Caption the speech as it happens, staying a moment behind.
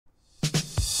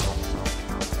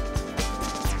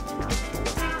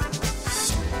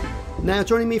Now,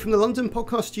 joining me from the London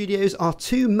podcast studios are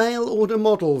two mail-order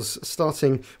models,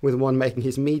 starting with one making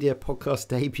his media podcast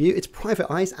debut. It's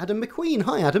Private Eye's Adam MacQueen.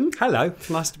 Hi, Adam. Hello. It's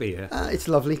nice to be here. It's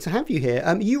lovely to have you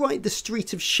here. You write The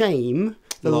Street of Shame.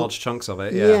 Large chunks of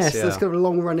it, yes. There's kind of a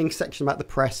long-running section about the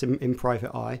press in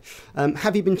Private Eye.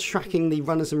 Have you been tracking the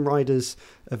runners and riders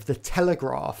of the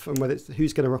Telegraph and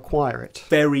who's going to require it?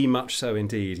 Very much so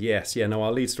indeed, yes. Yeah, no,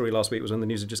 our lead story last week was when the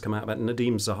news had just come out about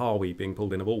Nadeem Zahawi being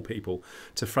pulled in, of all people,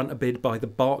 to front a bid by the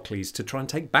Barclays to try and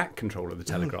take back control of the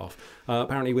Telegraph,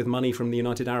 apparently with money from the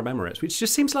United Arab Emirates, which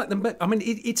just seems like,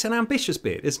 it's an ambitious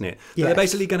bid, isn't it? Yes. They're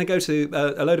basically going to go to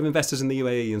a load of investors in the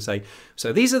UAE and say,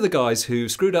 so these are the guys who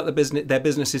screwed up their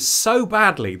businesses so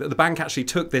badly that the bank actually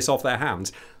took this off their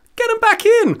hands. Get them back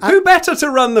in. Who better to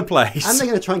run the place? And they're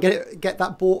going to try and get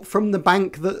that bought from the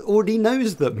bank that already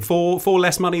knows them for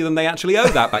less money than they actually owe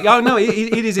that back. Oh no, it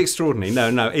is extraordinary.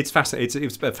 No, it's fascinating.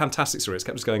 It's a fantastic story. It's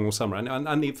kept us going all summer,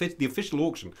 and the official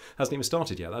auction hasn't even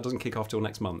started yet. That doesn't kick off till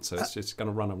next month, so it's just going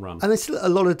to run and run. And there's still a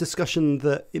lot of discussion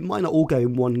that it might not all go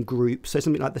in one group. So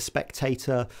something like The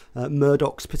Spectator,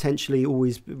 Murdoch's potentially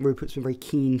Rupert's been very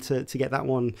keen to get that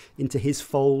one into his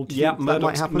fold. Yeah,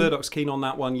 Murdoch's keen on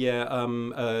that one.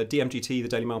 Yeah. DMGT, the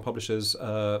Daily Mail publishers,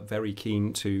 very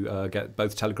keen to get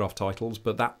both Telegraph titles,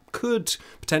 but that could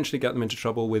potentially get them into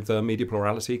trouble with media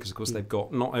plurality, because of course they've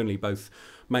got not only both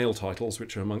Mail titles,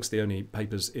 which are amongst the only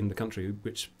papers in the country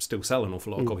which still sell an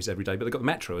awful lot of copies every day, but they've got the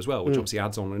Metro as well, which obviously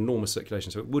adds on enormous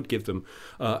circulation, so it would give them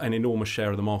an enormous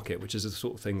share of the market, which is the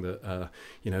sort of thing that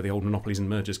the old Monopolies and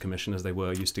Mergers Commission, as they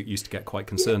were, used to get quite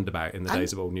concerned about in the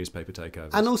days of old newspaper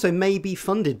takeovers. And also maybe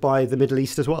funded by the Middle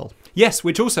East as well. Yes,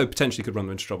 which also potentially could run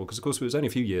them into trouble, because of course it was only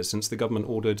a few years since the government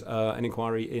ordered an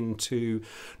inquiry into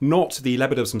not the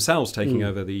Lebedevs themselves taking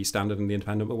over the Standard and the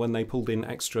Independent, but when they pulled in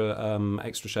extra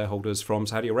shareholders from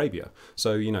Saudi Arabia.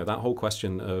 So, that whole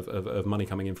question of money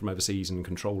coming in from overseas and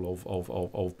control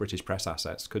of British press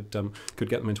assets could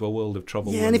get them into a world of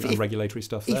trouble and regulatory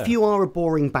stuff there. If you are a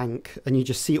boring bank and you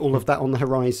just see all of that on the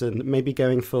horizon, maybe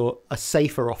going for a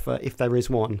safer offer, if there is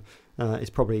one,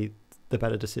 is probably the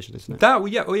better decision, isn't it?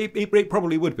 It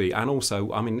probably would be. And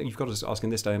also, you've got to ask, in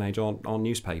this day and age, on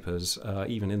newspapers,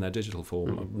 even in their digital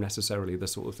form, necessarily the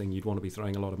sort of thing you'd want to be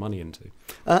throwing a lot of money into.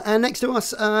 And next to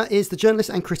us is the journalist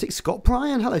and critic Scott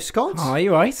Bryan. Hello, Scott. Hi,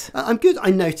 you right? I'm good.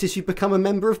 I noticed you've become a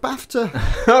member of BAFTA.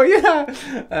 Oh,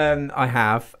 yeah. I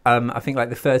have. I think like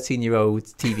the 13-year-old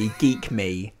TV geek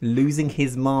me losing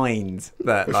his mind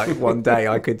that like one day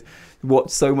I could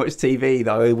watch so much TV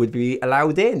that I would be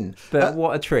allowed in. But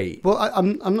what a treat. Well,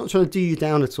 I'm not trying to do you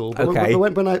down at all. But okay.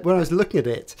 when I was looking at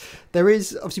it, there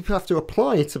is obviously people have to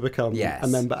apply to become a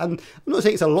member. And I'm not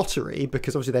saying it's a lottery,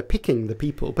 because obviously they're picking the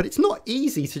people, but it's not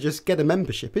easy to just get a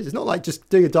membership. It's not like just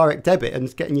doing a direct debit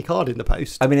and getting your card in the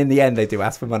post. I mean, in the end, they do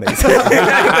ask for money. So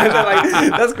like,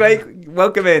 that's great.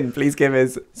 Welcome in. Please give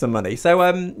us some money. So,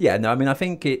 I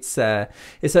think it's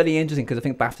certainly interesting, because I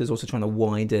think BAFTA's also trying to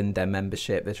widen their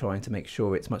membership. They're trying to make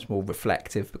sure it's much more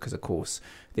reflective, because of course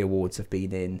the awards have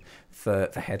been in for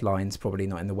headlines, probably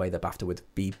not in the way that BAFTA would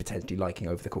be potentially liking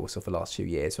over the course of the last few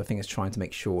years. So I think it's trying to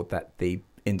make sure that the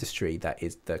industry that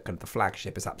is the kind of the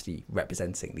flagship is actually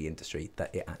representing the industry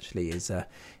that it actually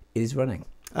is running.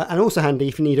 And also handy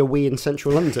if you need a wee in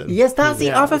central London. Yes, that's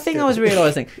the other thing I was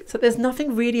realising. So there's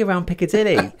nothing really around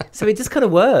Piccadilly. So it just kind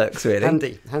of works, really.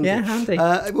 Handy. Yeah, handy.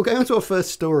 We'll go on to our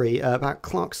first story about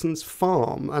Clarkson's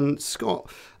farm. And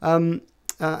Scott,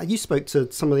 you spoke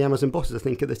to some of the Amazon bosses, I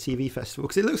think, at the TV festival,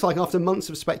 because it looks like after months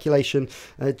of speculation,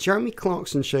 Jeremy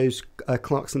Clarkson shows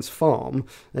Clarkson's farm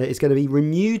is going to be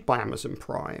renewed by Amazon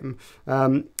Prime.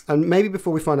 And maybe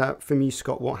before we find out from you,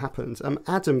 Scott, what happened,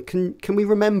 Adam, can we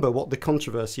remember what the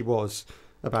controversy was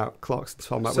about Clarkson's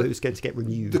farm, about whether it was going to get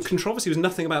renewed? The controversy was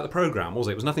nothing about the programme, was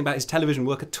it? It was nothing about his television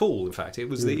work at all, in fact. It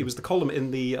was the column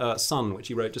in the Sun, which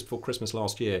he wrote just before Christmas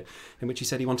last year, in which he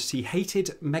said he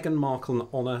hated Meghan Markle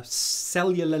on a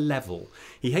cellular level.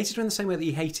 He hated her in the same way that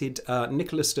he hated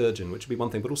Nicola Sturgeon, which would be one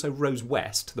thing, but also Rose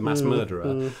West, the mass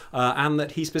murderer, and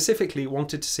that he specifically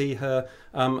wanted to see her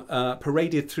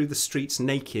paraded through the streets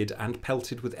naked and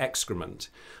pelted with excrement.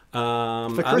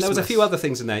 And there was a few other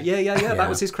things in there. Yeah. That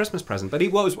was his Christmas present. But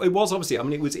it was obviously. I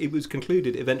mean, it was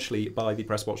concluded eventually by the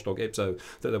press watchdog Ipso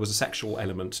that there was a sexual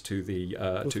element to the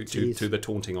to the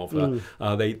taunting of her.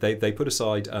 They put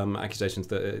aside accusations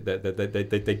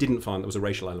that they didn't find there was a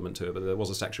racial element to it, but there was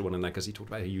a sexual one in there, because he talked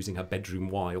about her using her bedroom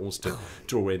wiles to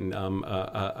draw in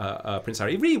Prince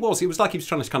Harry. It really was. It was like he was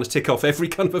trying to kind of tick off every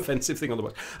kind of offensive thing on the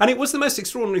book, and it was the most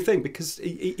extraordinary thing, because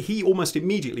he almost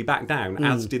immediately backed down,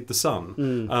 as did the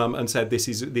Sun. and said this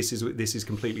is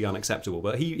completely unacceptable.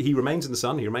 But he remains in the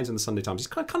Sun. He remains in the Sunday Times. He's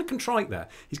kind of contrite there.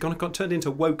 He's kind of turned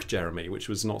into woke Jeremy, which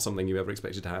was not something you ever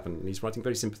expected to happen. And he's writing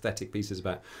very sympathetic pieces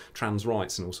about trans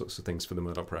rights and all sorts of things for the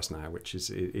Murdoch Press now, which is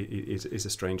a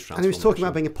strange transformation. And he was talking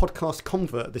about being a podcast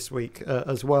convert this week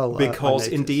as well. Because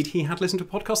indeed he had listened to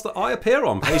a podcast that I appear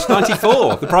on, page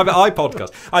 94, the Private Eye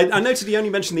podcast. I noted he only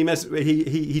mentioned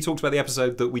he talked about the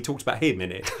episode that we talked about him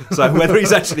in it. So whether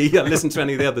he's actually listened to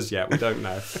any of the others yet, we don't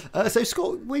know. So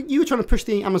Scott, you were trying to push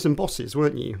the Amazon bosses,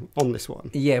 weren't you, on this one?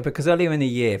 Yeah, because earlier in the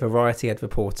year, Variety had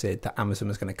reported that Amazon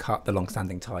was going to cut the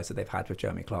long-standing ties that they've had with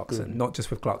Jeremy Clarkson, not just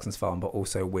with Clarkson's Farm, but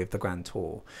also with the Grand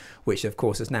Tour, which of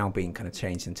course has now been kind of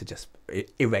changed into just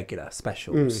irregular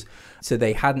specials. So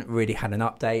they hadn't really had an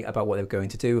update about what they were going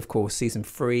to do. Of course, season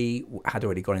 3 had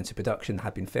already gone into production,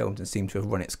 had been filmed and seemed to have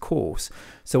run its course.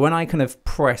 So when I kind of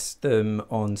pressed them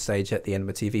on stage at the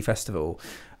Edinburgh TV Festival,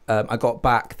 I got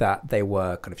back that they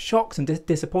were kind of shocked and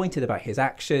disappointed about his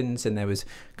actions, and there was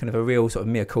kind of a real sort of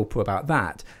mea culpa about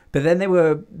that. But then they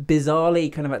were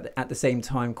bizarrely kind of at the same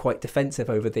time quite defensive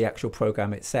over the actual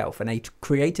programme itself. And they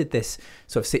created this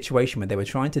sort of situation where they were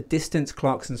trying to distance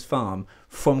Clarkson's Farm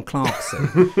from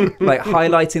Clarkson, like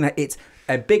highlighting that it's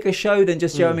a bigger show than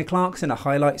just Jeremy Clarkson. It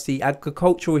highlights the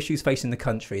agricultural issues facing the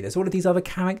country. There's all of these other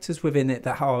characters within it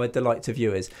that are a delight to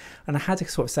viewers. And I had to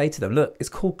sort of say to them, look, it's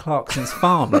called Clarkson's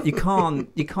Farm. Like you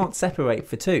can't separate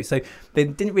the two. So they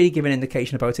didn't really give an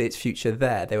indication about its future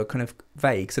there. They were kind of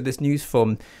vague. So there's news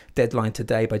from Deadline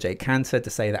Today by Jake Cantor to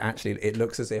say that actually it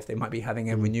looks as if they might be having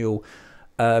a renewal.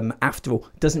 After all,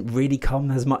 doesn't really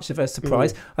come as much of a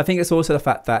surprise. I think it's also the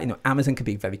fact that Amazon can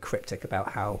be very cryptic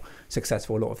about how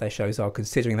successful a lot of their shows are,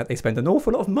 considering that they spend an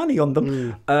awful lot of money on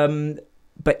them.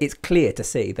 But it's clear to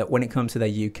see that when it comes to their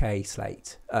UK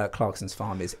slate, Clarkson's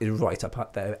Farm is right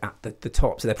up there at the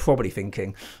top. So they're probably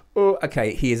thinking, oh,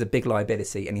 okay, he is a big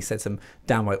liability and he said some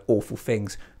downright awful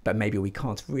things, but maybe we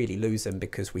can't really lose him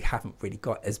because we haven't really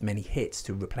got as many hits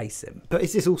to replace him. But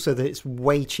is this also that it's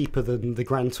way cheaper than the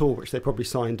Grand Tour, which they probably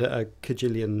signed at $1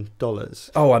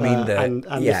 kajillion? Oh, I mean,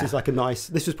 this is like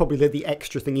this was probably the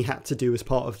extra thing he had to do as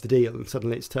part of the deal, and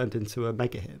suddenly it's turned into a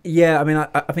mega hit. Yeah, I mean,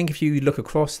 I think if you look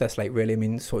across their slate, really, I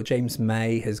mean, sort of James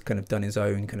May has kind of done his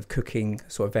own kind of cooking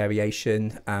sort of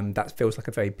variation. That feels like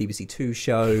a very BBC Two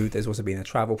show. There's also been a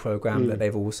travel programme that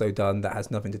they've also done that has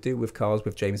nothing to do with cars,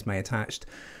 with James May attached.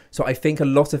 So I think a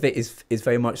lot of it is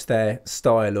very much their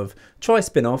style of try a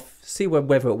spin-off, see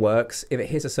whether it works. If it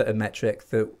hits a certain metric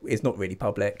that is not really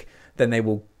public, then they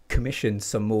will commission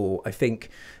some more. I think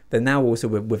they're now also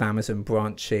with Amazon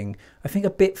branching, I think, a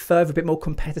bit further, a bit more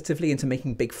competitively into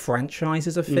making big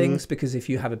franchises of things, because if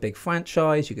you have a big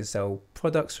franchise, you can sell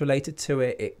products related to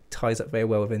it. It ties up very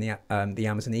well within the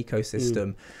Amazon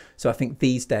ecosystem. So I think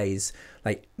these days,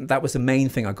 like, that was the main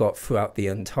thing I got throughout the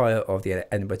entire of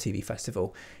the Edinburgh TV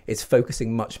Festival. It's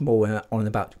focusing much more on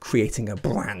about creating a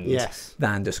brand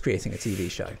than just creating a TV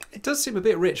show. It does seem a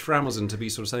bit rich for Amazon to be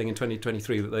sort of saying in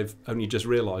 2023 that they've only just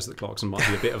realised that Clarkson might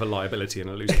be a bit of a liability and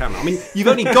a loose camera. I mean, you've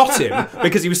only got him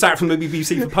because he was sacked from the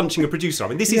BBC for punching a producer. I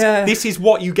mean, this is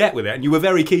what you get with it, and you were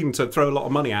very keen to throw a lot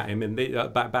of money at him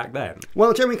back then.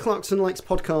 Well, Jeremy Clarkson likes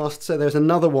podcasts, so there's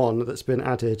another one that's been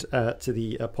added to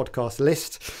the podcast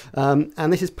list,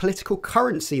 and this is Political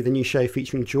Currency, the new show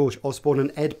featuring George Osborne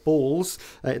and Ed Balls.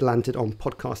 It landed on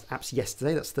podcast apps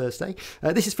yesterday. That's Thursday.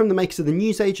 This is from the makers of The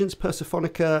Newsagents,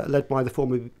 Persephonica, led by the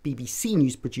former BBC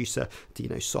news producer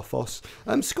Dino Sophos.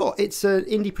 Scott, it's an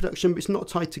indie production, but it's not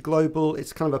tied to global.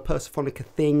 It's kind of a Persephonica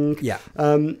thing. Yeah.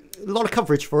 A lot of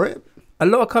coverage for it. A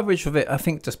lot of coverage of it, I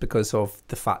think, just because of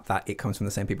the fact that it comes from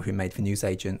the same people who made The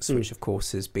Newsagents, which, of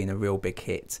course, has been a real big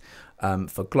hit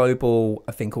for global.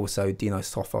 I think also Dino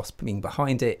Sophos being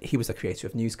behind it. He was the creator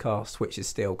of Newscast, which is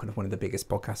still kind of one of the biggest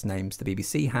podcast names the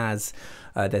BBC has.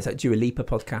 There's that Dua Lipa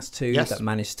podcast too that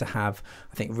managed to have,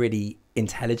 I think, really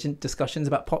intelligent discussions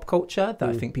about pop culture that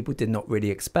I think people did not really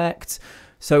expect.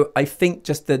 So I think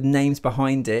just the names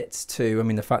behind it too, I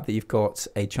mean, the fact that you've got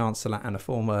a Chancellor and a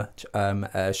former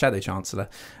Shadow Chancellor,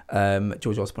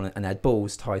 George Osborne and Ed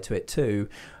Balls tied to it too,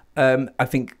 I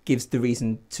think gives the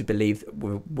reason to believe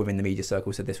within the media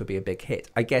circles that this would be a big hit.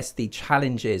 I guess the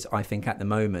challenges, I think, at the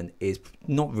moment is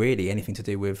not really anything to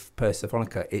do with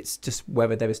Persephonica. It's just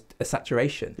whether there is a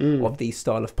saturation of these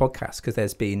style of podcasts, because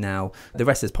there's been now The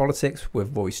Rest is Politics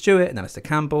with Roy Stewart and Alistair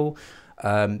Campbell.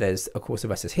 There's, of course, The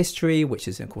Rest is History, which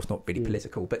is, of course, not really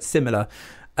political, but similar.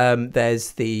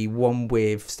 There's the one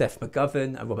with Steph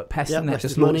McGovern and Robert Peston that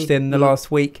just launched in the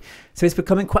last week. So it's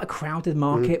becoming quite a crowded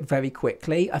market very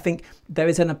quickly. I think there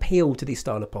is an appeal to these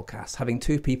style of podcasts, having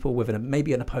two people with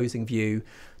maybe an opposing view,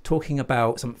 talking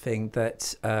about something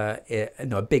that,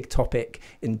 a big topic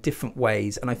in different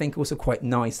ways. And I think also quite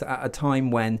nice that at a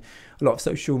time when a lot of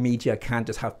social media can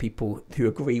just have people who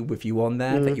agree with you on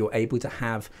there, that you're able to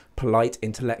have polite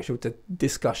intellectual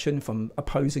discussion from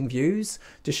opposing views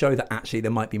to show that actually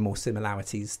there might be more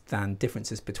similarities than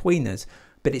differences between us.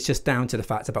 But it's just down to the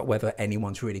fact about whether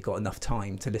anyone's really got enough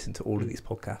time to listen to all of these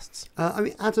podcasts.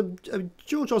 Adam,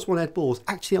 George Osborne, Ed Balls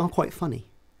actually are quite funny.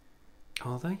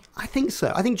 Are they? I think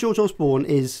so. I think George Osborne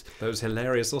is... Those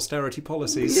hilarious austerity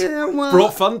policies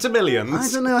brought fun to millions. I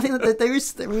don't know. I think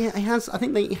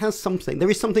that he has something.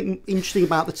 There is something interesting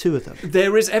about the two of them.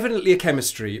 There is evidently a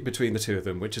chemistry between the two of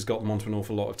them, which has got them onto an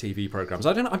awful lot of TV programmes.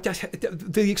 I don't know.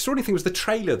 The extraordinary thing was the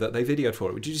trailer that they videoed for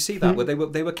it. Did you see that? Where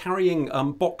they were carrying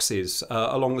boxes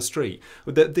along the street.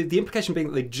 The implication being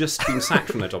that they'd just been sacked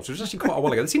from their jobs, which was actually quite a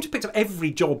while ago. They seem to have picked up every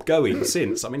job going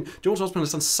since. I mean, George Osborne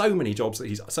has done so many jobs that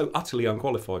he's so utterly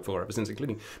unqualified for ever since,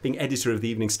 including being editor of the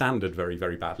Evening Standard very,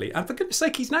 very badly. And for goodness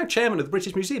sake, he's now chairman of the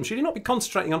British Museum. Should he not be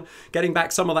concentrating on getting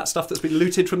back some of that stuff that's been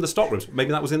looted from the stockrooms?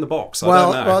 Maybe that was in the box. I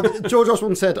don't know. Well, George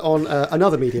Osborne said on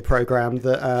another media programme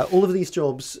that all of these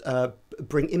jobs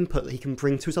bring input that he can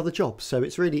bring to his other jobs. So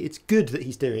it's good that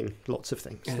he's doing lots of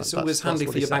things. Yeah, it's always handy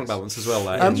for your bank balance as well.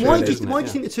 Why do you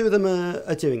think the two of them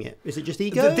are doing it? Is it just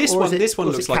ego? This one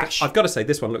looks like, I've got to say,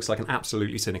 this one looks like an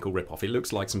absolutely cynical rip-off. It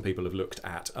looks like some people have looked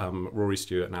at Rory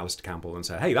Stewart and Alistair Campbell and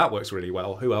said, hey, that works really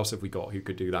well. Who else have we got who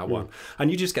could do that one?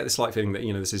 And you just get this slight feeling that,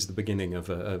 this is the beginning of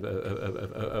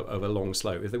a long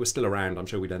slope. If they were still around, I'm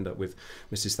sure we'd end up with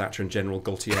Mrs. Thatcher and General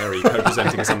Galtieri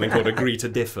co-presenting something called Agree to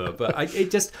Differ. But I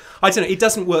don't know, it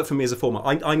doesn't work for me as a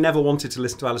format. I never wanted to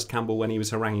listen to Alistair Campbell when he was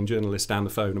haranguing journalists down the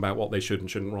phone about what they should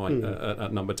and shouldn't write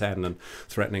at Number 10 and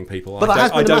threatening people. But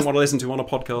I don't want to listen to him on a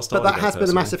podcast. But that has been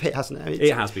a massive hit, hasn't it?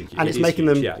 It has been huge. And it's making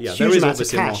them huge there is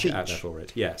obviously a market out there for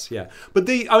it. Yes, yeah. But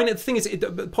the thing is,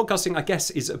 podcasting, I guess,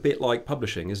 is a bit like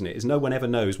publishing, isn't it? Is no one ever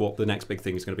knows what the next big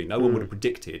thing is going to be. No one would have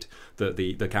predicted that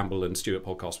the Campbell and Stewart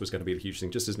podcast was going to be the huge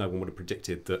thing, just as no one would have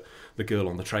predicted that The Girl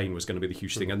on the Train was going to be the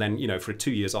huge thing. And then, for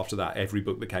 2 years after that, every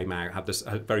book that came out had this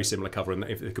very similar cover, and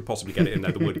if they could possibly get it in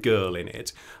there, the word girl in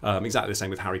it. Exactly the same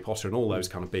with Harry Potter and all those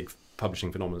kind of big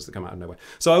publishing phenomena that come out of nowhere.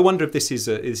 So I wonder if this is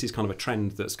kind of a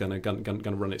trend that's going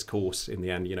to run its course in the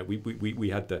end. We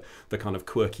had the kind of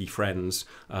quirky friends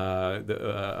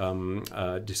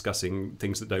discussing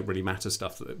things that don't really matter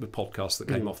stuff, the podcast that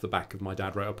came off the back of My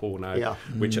Dad Wrote a Porno,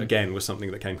 which again was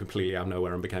something that came completely out of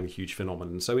nowhere and became a huge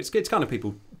phenomenon. So it's kind of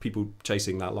people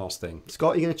chasing that last thing.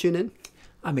 Scott, are you going to tune in?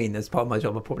 I mean, as part of my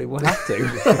job, I probably will have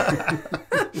to.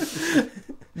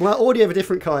 Well, audio of a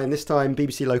different kind, this time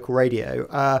BBC Local Radio.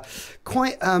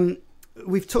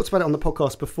 We've talked about it on the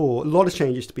podcast before. A lot of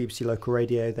changes to BBC Local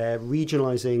Radio. They're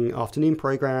regionalising afternoon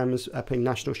programmes, putting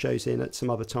national shows in at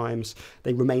some other times.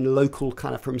 They remain local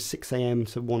kind of from 6 a.m.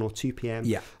 to 1 or 2 p.m.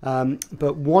 Yeah.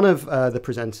 But one of the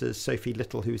presenters, Sophie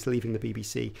Little, who's leaving the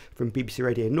BBC from BBC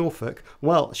Radio Norfolk,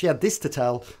 well, she had this to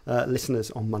tell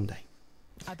listeners on Monday.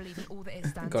 I believe in all that it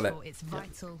stands for. It's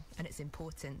vital and it's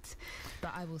important.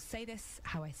 But I will say this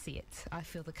how I see it. I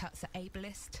feel the cuts are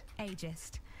ableist,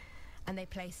 ageist, and they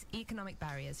place economic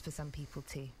barriers for some people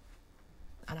too.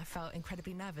 And I felt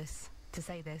incredibly nervous to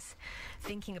say this,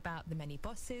 thinking about the many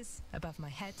bosses above my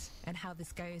head and how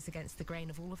this goes against the grain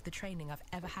of all of the training I've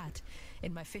ever had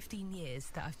in my 15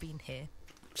 years that I've been here.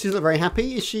 She's not very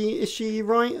happy. Is she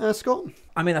right, Scott?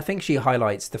 I mean, I think she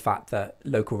highlights the fact that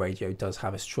local radio does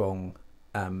have a strong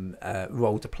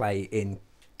role to play in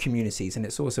communities, and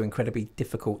it's also incredibly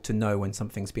difficult to know when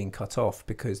something's being cut off,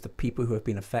 because the people who have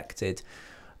been affected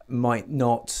might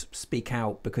not speak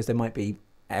out because they might be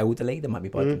elderly, they might be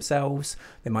by themselves,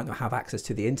 they might not have access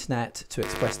to the internet to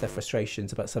express their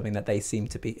frustrations about something that they see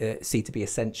to be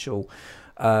essential,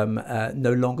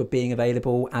 no longer being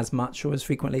available as much or as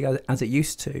frequently as it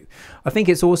used to. I think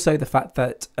it's also the fact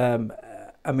that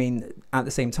I mean, at the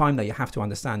same time, though, you have to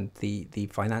understand the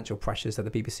financial pressures that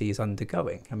the BBC is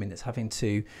undergoing. I mean, it's having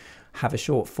to have a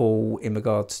shortfall in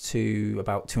regards to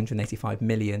about 285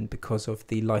 million because of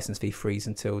the licence fee freeze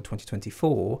until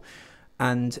 2024.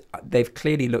 And they've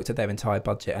clearly looked at their entire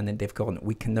budget and then they've gone,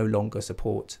 we can no longer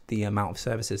support the amount of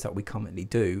services that we currently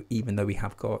do, even though we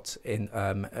have got in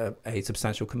a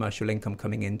substantial commercial income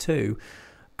coming in too.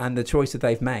 And the choice that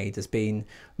they've made has been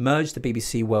merge the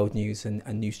BBC World News and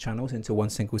news channels into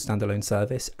one single standalone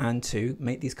service, and to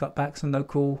make these cutbacks on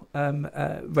local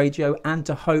radio, and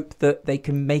to hope that they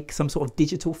can make some sort of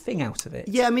digital thing out of it.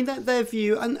 Yeah, I mean, their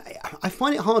view, and I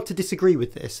find it hard to disagree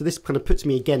with this. So this kind of puts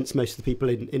me against most of the people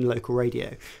in local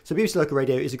radio. So BBC Local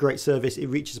Radio is a great service. It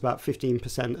reaches about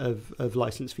 15% of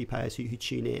licence fee payers who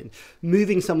tune in.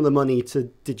 Moving some of the money to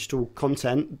digital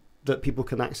content that people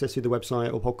can access through the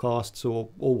website or podcasts or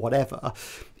whatever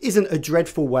isn't a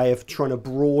dreadful way of trying to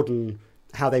broaden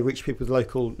how they reach people with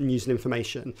local news and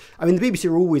information. I mean, the BBC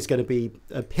are always going to be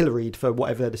pilloried for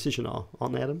whatever their decision are,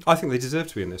 aren't they, Adam? I think they deserve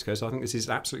to be in this case. I think this is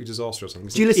absolutely disastrous. I think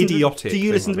it's do you listen idiotic. Do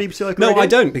you listen to BBC Local No, Radio? I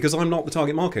don't, because I'm not the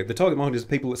target market. The target market is the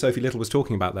people that Sophie Little was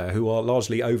talking about there, who are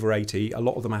largely over 80. A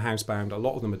lot of them are housebound. A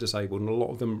lot of them are disabled, and a lot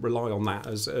of them rely on that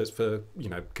as for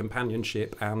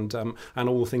companionship and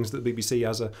all the things that the BBC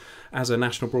as a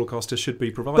national broadcaster should be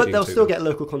providing. But they'll still get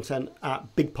local content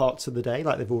at big parts of the day,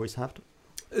 like they've always had.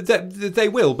 They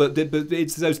will, but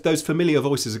it's those familiar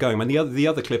voices are going. And the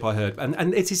other clip I heard,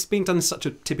 and it's being done in such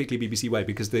a typically BBC way,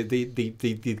 because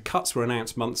the cuts were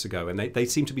announced months ago, and they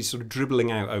seem to be sort of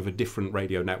dribbling out over different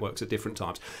radio networks at different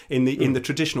times. In the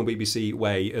traditional BBC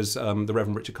way, as the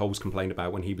Reverend Richard Coles complained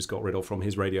about when he was got rid of from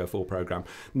his Radio 4 programme,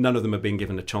 none of them have been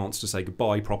given a chance to say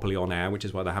goodbye properly on air, which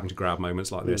is why they're having to grab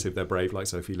moments like this if they're brave like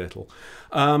Sophie Little.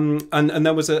 And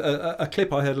there was a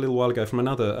clip I heard a little while ago from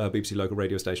another BBC local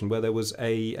radio station where there was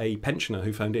a pensioner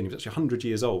who phoned in. He was actually 100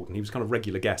 years old, and he was kind of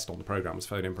regular guest on the programme, was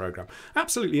phone-in programme,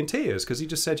 absolutely in tears, because he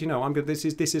just said, I'm good. This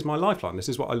is my lifeline. This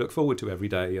is what I look forward to every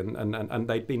day. And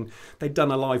they'd done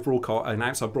a live broadcast, an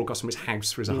outside broadcast from his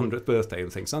house for his 100th birthday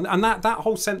and things. And that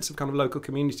whole sense of kind of local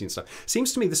community and stuff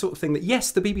seems to me the sort of thing that,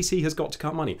 yes, the BBC has got to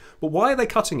cut money, but why are they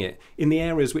cutting it in the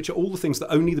areas which are all the things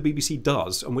that only the BBC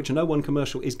does and which no one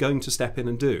commercial is going to step in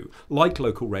and do, like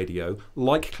local radio,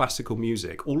 like classical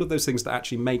music, all of those things that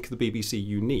actually make the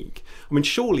BBC unique. I mean,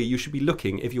 surely you should be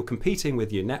looking, if you're competing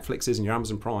with your Netflixes and your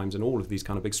Amazon Primes and all of these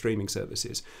kind of big streaming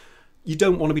services, you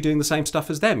don't want to be doing the same stuff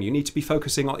as them. You need to be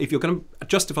focusing on, if you're going to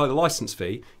justify the licence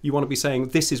fee, you want to be saying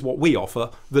this is what we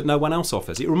offer that no one else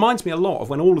offers. It reminds me a lot of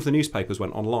when all of the newspapers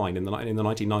went online in the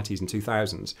 1990s and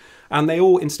 2000s, and they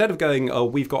all, instead of going, oh,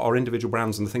 we've got our individual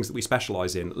brands and the things that we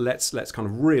specialise in, let's kind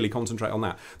of really concentrate on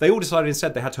that, they all decided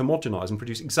instead they had to homogenise and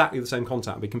produce exactly the same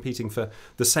content and be competing for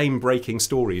the same breaking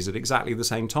stories at exactly the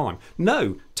same time.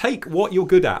 No, take what you're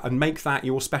good at and make that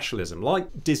your specialism,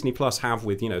 like Disney Plus have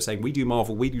with, saying we do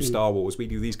Marvel, we do Star Wars, we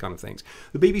do these kind of things.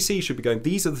 The BBC should be going,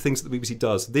 these are the things that the BBC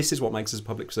does, this is what makes us a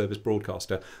public service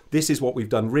broadcaster, this is what we've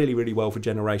done really, really well for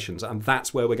generations, and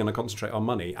that's where we're going to concentrate our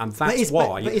money, and that's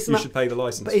why you should pay the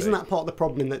licence fee. But isn't that part of the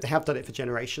problem, in that they have done it for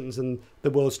generations, and the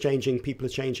world's changing, people are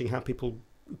changing, how people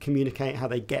communicate, how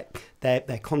they get their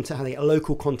content, how they get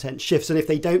local content shifts, and if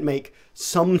they don't make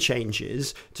some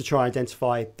changes to try and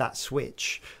identify that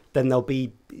switch, then they'll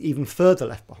be even further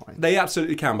left behind. They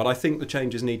absolutely can, but I think the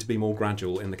changes need to be more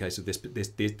gradual in the case of this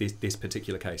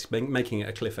particular case. Making it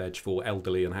a cliff edge for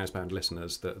elderly and housebound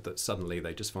listeners that suddenly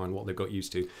they just find what they've got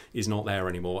used to is not there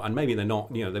anymore. And maybe they're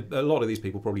not, a lot of these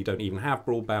people probably don't even have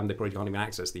broadband, they probably can't even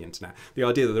access the internet. The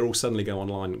idea that they're all suddenly going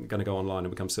to go online and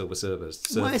become silver servers.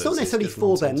 Well, it's not necessarily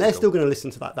for them. They're still going to listen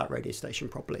to that radio station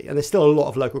probably, and there's still a lot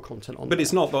of local content on there. But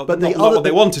it's not what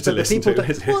they wanted to listen to,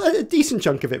 is it? Well, a decent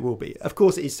chunk of it will be. Of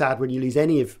course, it is sad when you lose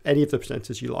any of the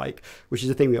presenters you like, which is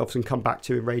the thing we often come back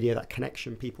to in radio, that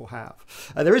connection people have.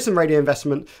 There is some radio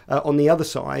investment on the other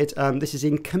side. This is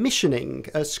in commissioning.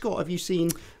 Scott, have you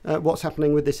seen what's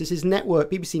happening with this? This is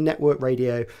BBC Network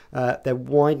Radio. They're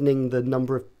widening the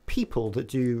number of people that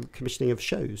do commissioning of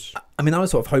shows. I mean, I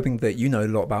was sort of hoping that you know a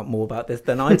lot more about this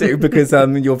than I do, because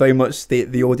you're very much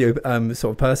the audio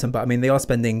sort of person. But I mean, they are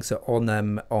spending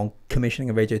on commissioning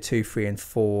of Radio 2, 3 and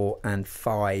 4 and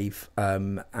 5,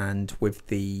 and with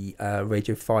the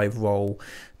Radio 5 role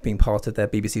being part of their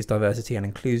BBC's diversity and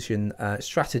inclusion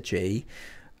strategy.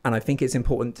 And I think it's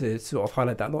important to sort of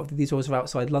highlight that a lot of these roles are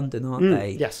outside London, aren't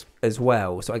they? Yes. As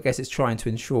well. So I guess it's trying to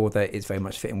ensure that it's very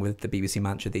much fitting with the BBC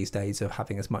mantra these days of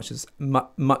having as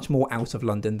much more out of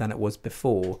London than it was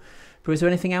before. But is there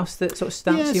anything else that sort of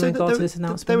stamps you in regard to this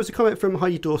announcement? There was a comment from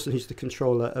Heidi Dawson, who's the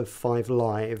controller of 5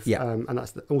 Live, and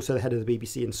that's also the head of the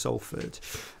BBC in Salford.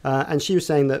 And she was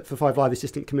saying that for 5 Live, the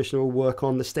Assistant Commissioner will work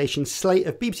on the station's slate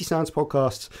of BBC Sounds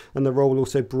podcasts, and the role will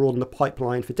also broaden the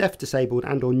pipeline for deaf, disabled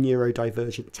and or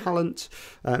neurodivergent talent.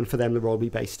 And for them, the role will be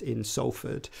based in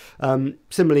Salford.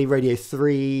 Similarly, Radio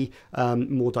 3,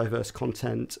 more diverse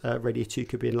content. Radio 2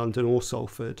 could be in London or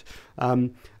Salford.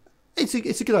 It's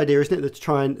a good idea, isn't it, to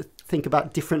try and think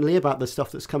about differently about the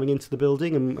stuff that's coming into the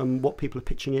building and what people are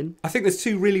pitching in? I think there's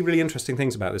 2 really, really interesting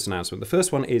things about this announcement. The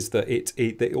first one is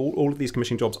that all of these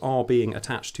commissioning jobs are being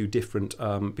attached to different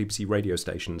BBC radio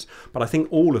stations. But I think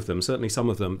all of them, certainly some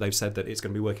of them, they've said that it's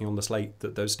going to be working on the slate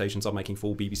that those stations are making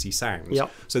for BBC Sounds. Yep.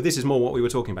 So this is more what we were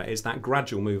talking about, is that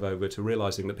gradual move over to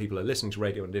realising that people are listening to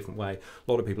radio in a different way.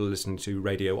 A lot of people are listening to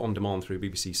radio on demand through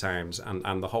BBC Sounds,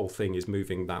 and the whole thing is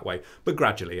moving that way. But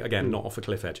gradually, again, not off a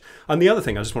cliff edge. And the other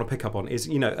thing I just want to pick pick up on is,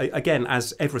 again,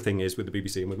 as everything is with the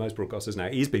BBC and with most broadcasters now,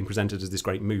 it is being presented as this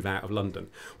great move out of London.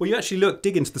 Well, you actually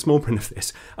dig into the small print of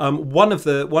this. One of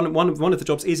the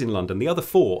jobs is in London. The other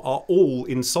 4 are all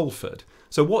in Salford.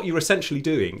 So what you're essentially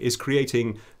doing is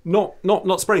creating not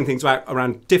spreading things out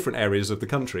around different areas of the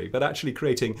country, but actually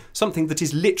creating something that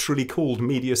is literally called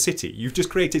Media City. You've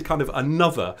just created kind of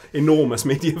another enormous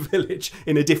media village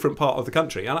in a different part of the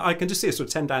country. And I can just see it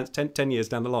sort of 10 years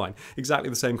down the line, exactly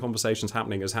the same conversations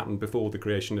happening as happened before the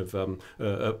creation of,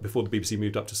 before the BBC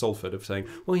moved up to Salford, of saying,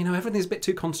 well, everything's a bit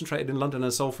too concentrated in London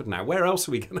and Salford now. Where else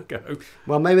are we going to go?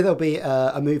 Well, maybe there'll be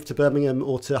a move to Birmingham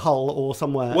or to Hull or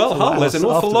somewhere. Well, Hull, there's an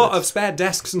awful afterwards. lot of spare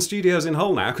desks and studios in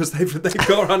Hull now, because they've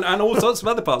got, and all sorts of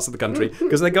other parts of the country,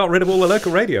 because they got rid of all the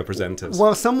local radio presenters.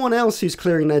 Well, someone else who's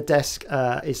clearing their desk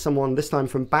is someone this time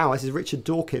from Bauer. This is Richard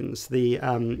Dawkins, the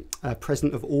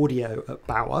president of audio at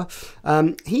Bauer.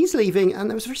 He's leaving, and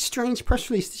there was a very strange press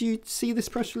release. Did you see this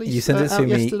press release? You sent it to me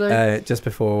yesterday? Just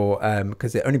before,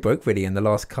 because it only broke really in the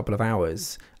last couple of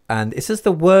hours. And it's just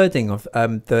the wording of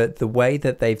the way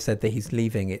that they've said that he's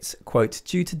leaving. It's, quote,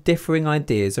 due to differing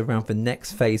ideas around the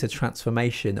next phase of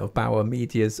transformation of Bauer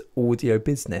Media's audio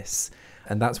business.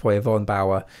 And that's why Yvonne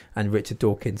Bauer and Richard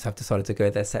Dawkins have decided to go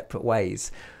their separate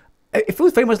ways. It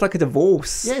feels very much like a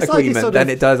divorce agreement than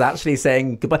it does actually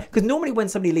saying goodbye. Because normally when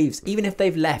somebody leaves, even if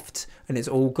they've left and it's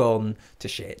all gone to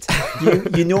shit,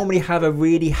 you normally have a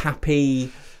really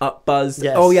happy... up buzz.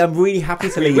 Yes. Oh yeah, I'm really happy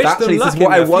to leave. Actually, this is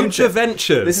what I wanted. Future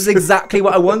ventures. This is exactly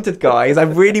what I wanted, guys. I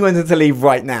really wanted to leave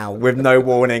right now with no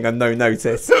warning and no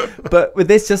notice. But with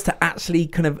this, just to actually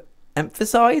kind of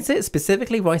emphasise it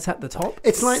specifically right at the top,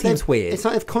 seems weird. It's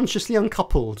like they've consciously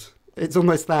uncoupled. It's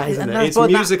almost that, isn't it? It's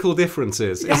musical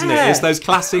differences, isn't it? It's those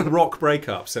classic rock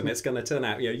breakups, and it's going to turn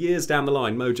out, years down the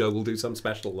line, Mojo will do some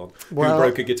special on who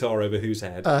broke a guitar over whose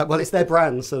head. Well, it's their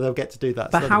brand, so they'll get to do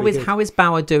that. But so how is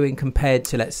Bauer doing compared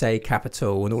to, let's say,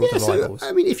 Capital and all of the rivals?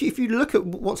 I mean, if you look at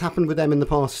what's happened with them in the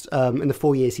past, in the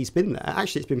 4 years he's been there,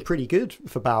 actually it's been pretty good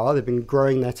for Bauer. They've been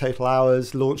growing their total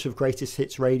hours, launch of Greatest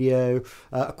Hits Radio,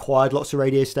 acquired lots of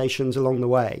radio stations along the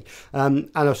way. And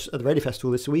I was at the Radio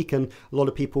Festival this week, and a lot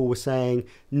of people were saying,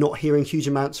 not hearing huge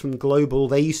amounts from Global.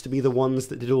 They used to be the ones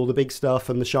that did all the big stuff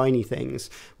and the shiny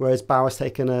things, whereas Bauer's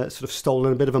taken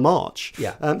stolen a bit of a march.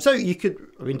 Yeah. So you could,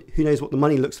 who knows what the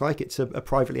money looks like? It's a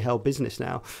privately held business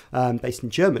now, based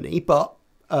in Germany, but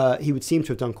he would seem to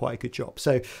have done quite a good job.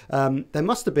 So there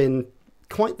must have been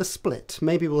quite the split.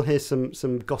 Maybe we'll hear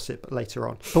some gossip later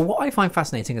on. But what I find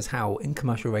fascinating is how in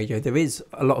commercial radio there is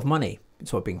a lot of money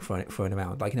sort of being thrown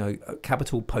around, like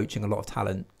Capital poaching a lot of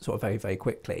talent sort of very, very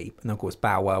quickly, and of course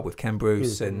Bauer with Ken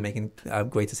Bruce and making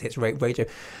Greatest Hits radio.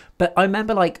 But I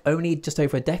remember only just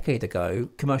over a decade ago,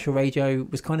 commercial radio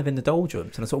was kind of in the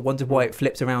doldrums, and I sort of wondered why it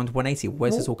flipped around 180.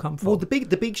 Where's this all come from? Well, the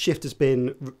big shift has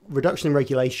been reduction in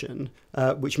regulation,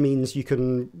 which means you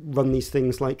can run these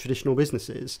things like traditional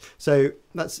businesses. So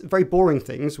that's very boring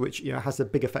things, which has a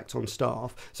big effect on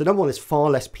staff. So number one, there's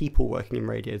far less people working in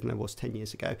radio than there was 10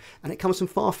 years ago, and it comes from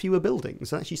far fewer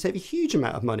buildings, and actually save a huge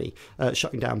amount of money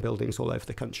shutting down buildings all over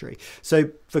the country. So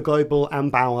for Global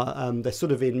and Bauer, they're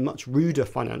sort of in much ruder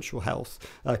financial health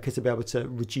because they'll be able to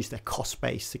reduce their cost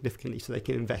base significantly, so they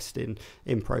can invest in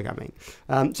programming.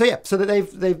 So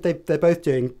that they're both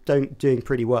doing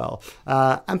pretty well.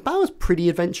 And Bauer's pretty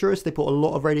adventurous. They put a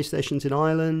lot of radio stations in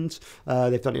Ireland.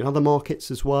 They've done it in other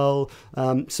markets as well.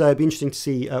 So it'd be interesting to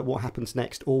see what happens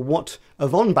next, or what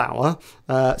Yvonne Bauer,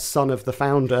 son of the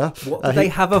founder, what do they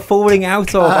have a falling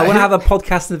out of? I want to have a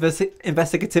podcast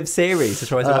investigative series to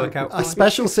try to work out. A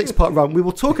special 6-part run. We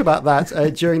will talk about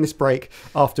that during this break,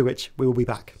 after which we will be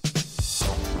back.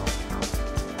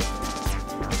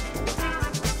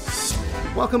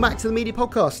 Welcome back to the Media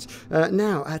Podcast.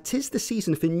 Now, 'tis the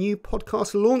season for new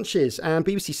podcast launches, and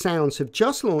BBC Sounds have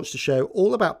just launched a show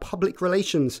all about public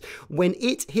relations. When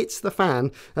It Hits the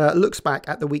Fan looks back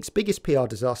at the week's biggest PR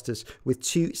disasters with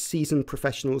 2 seasoned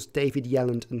professionals, David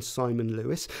Yelland and Simon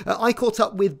Lewis. I caught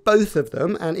up with both of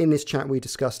them, and in this chat we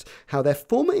discussed how their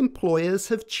former employers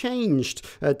have changed.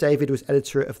 David was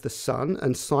editor of The Sun,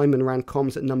 and Simon ran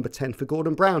comms at Number 10 for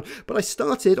Gordon Brown. But I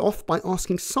started off by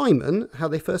asking Simon how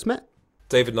they first met.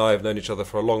 David and I have known each other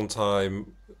for a long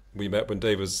time. We met when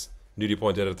Dave was newly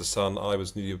appointed editor of The Sun. I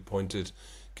was newly appointed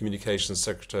communications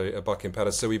secretary at Buckingham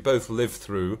Palace. So we both lived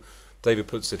through, David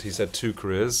puts it, he said 2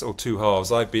 careers, or 2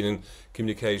 halves. I've been in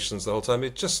communications the whole time.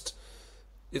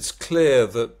 It's clear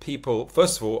that people,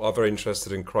 first of all, are very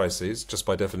interested in crises, just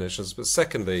by definitions. But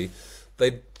secondly,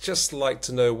 they just like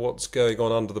to know what's going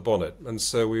on under the bonnet. And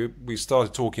so we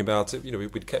started talking about it.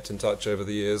 We'd kept in touch over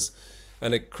the years.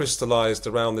 And it crystallised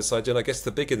around this idea. And I guess the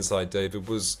big insight, David,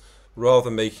 was rather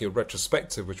than making a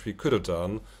retrospective, which we could have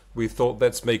done, we thought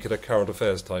let's make it a current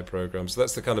affairs type programme. So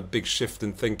that's the kind of big shift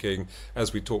in thinking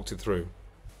as we talked it through.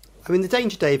 I mean, the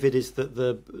danger, David, is that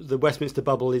the Westminster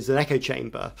bubble is an echo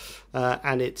chamber,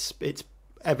 and it's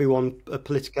everyone,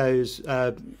 politicos,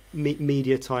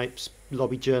 media types,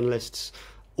 lobby journalists,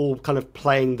 all kind of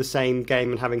playing the same game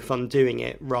and having fun doing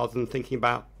it rather than thinking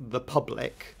about the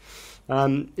public.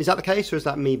 Is that the case, or is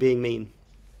that me being mean?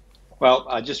 Well,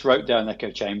 I just wrote down echo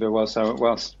chamber. So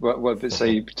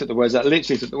you took the words out,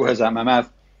 literally took the words out of my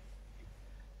mouth.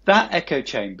 That echo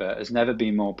chamber has never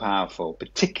been more powerful,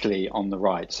 particularly on the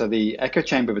right. So the echo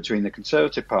chamber between the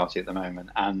Conservative Party at the moment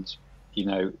and,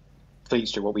 Fleet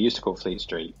Street, what we used to call Fleet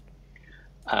Street,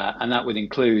 and that would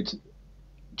include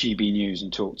GB News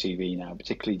and Talk TV now,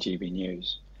 particularly GB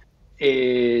News,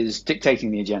 is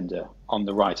dictating the agenda on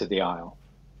the right of the aisle.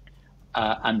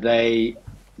 And they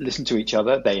listen to each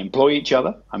other, they employ each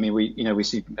other. I mean, we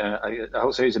see a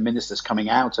whole series of ministers coming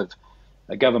out of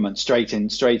a government straight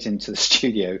into the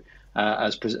studio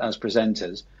as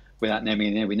presenters without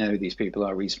naming them. We know who these people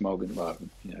are. Rees-Mogg, well,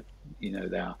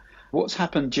 they are. What's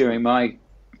happened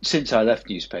since I left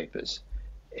newspapers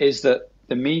is that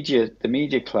the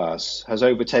media class has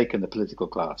overtaken the political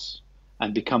class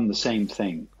and become the same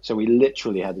thing. So we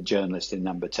literally had a journalist in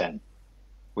number 10,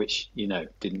 which,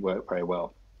 didn't work very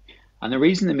well. And the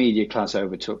reason the media class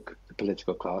overtook the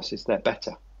political class is they're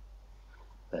better.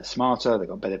 They're smarter, they've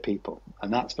got better people.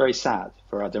 And that's very sad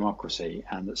for our democracy.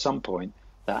 And at some point,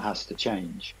 that has to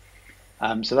change.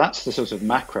 So that's the sort of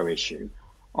macro issue.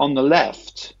 On the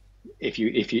left, if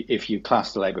you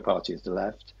class the Labour Party as the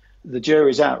left, the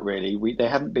jury's out, really. They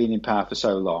haven't been in power for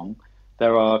so long.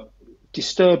 There are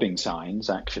disturbing signs,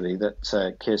 actually, that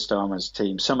Keir Starmer's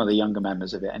team, some of the younger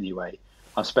members of it anyway,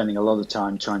 are spending a lot of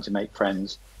time trying to make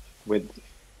friends with,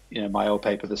 my old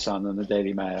paper, The Sun and the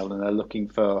Daily Mail, and they're looking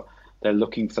for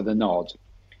the nod.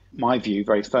 My view,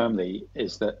 very firmly,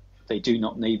 is that they do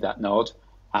not need that nod,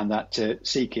 and that to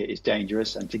seek it is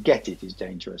dangerous, and to get it is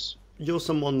dangerous. You're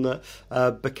someone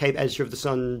that became editor of The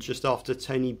Sun just after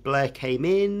Tony Blair came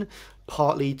in,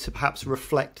 partly to perhaps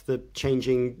reflect the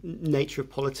changing nature of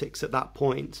politics at that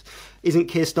point. Isn't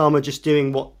Keir Starmer just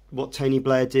doing what Tony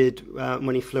Blair did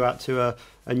when he flew out to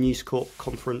a News Corp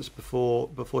conference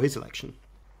before his election?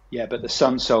 Yeah, but The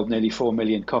Sun sold nearly 4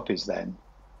 million copies then,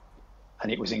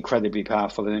 and it was incredibly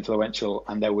powerful and influential,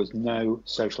 and there was no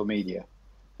social media.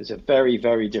 It's a very,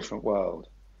 very different world.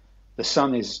 The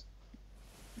Sun is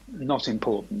not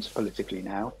important politically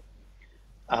now,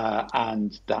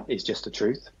 and that is just the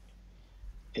truth.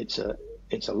 It's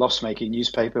a loss-making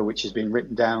newspaper which has been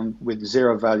written down with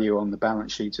zero value on the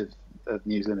balance sheet of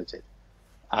News Limited,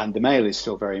 and the Mail is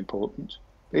still very important.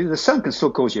 The Sun can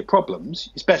still cause you problems.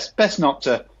 It's best not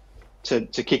to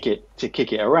kick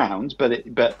it around, but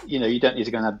you don't need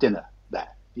to go and have dinner there.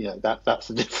 That's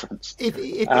the difference.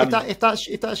 If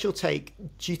that's your take,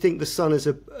 do you think the Sun as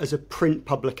a print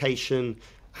publication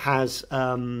has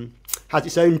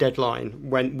its own deadline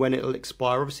when it'll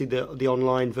expire? Obviously, the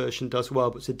online version does well,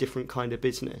 but it's a different kind of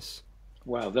business.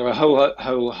 Well, there are a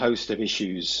whole host of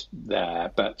issues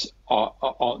there, but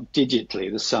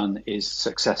digitally, the Sun is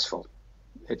successful.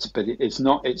 It's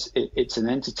an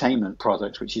entertainment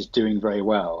product which is doing very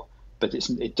well, but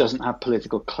it doesn't have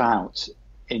political clout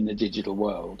in the digital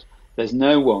world. There's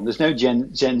no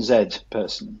Gen Z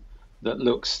person that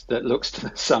looks to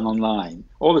the Sun online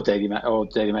or the Daily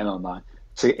Mail online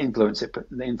to influence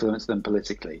them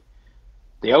politically.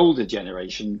 The older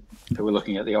generation who are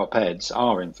looking at the op-eds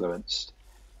are influenced.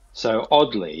 So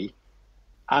oddly,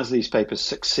 as these papers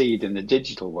succeed in the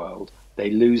digital world, they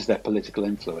lose their political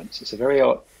influence. It's a very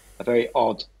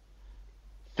odd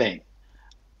thing.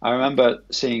 I remember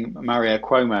seeing Mario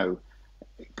Cuomo.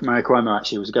 Mario Cuomo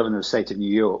actually was governor of the state of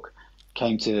New York,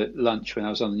 came to lunch when I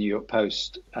was on the New York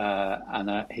Post,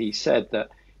 and he said that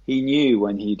he knew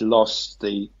when he'd lost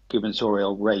the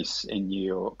gubernatorial race in New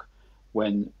York,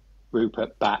 when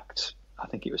Rupert backed, I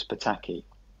think it was Pataki,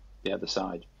 the other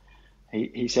side.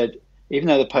 He said, even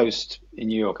though the Post in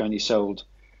New York only sold,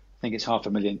 I think it's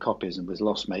 500,000 copies and was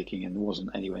loss-making and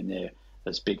wasn't anywhere near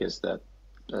as big as the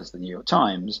New York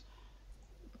Times,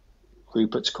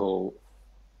 Rupert's call,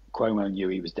 Cuomo knew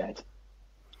he was dead,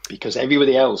 because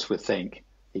everybody else would think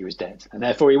he was dead, and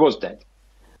therefore he was dead.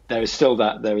 That is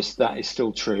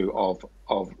still true of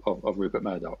Rupert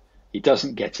Murdoch. He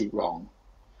doesn't get it wrong,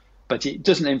 but it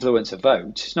doesn't influence a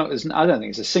vote. I don't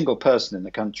think there's a single person in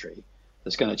the country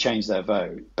that's going to change their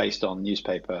vote based on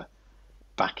newspaper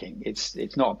backing.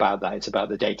 It's not about that. It's about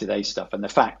the day-to-day stuff. And the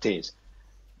fact is,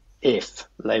 if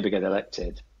Labour get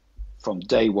elected, from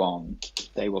day one,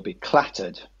 they will be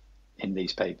clattered in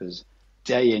these papers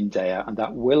day in, day out, and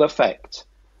that will affect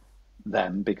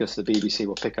them because the BBC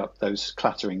will pick up those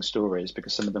clattering stories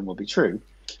because some of them will be true.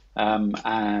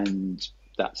 And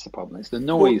that's the problem. It's the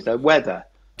noise, the weather.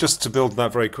 Just to build on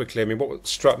that very quickly, I mean, what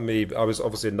struck me, I was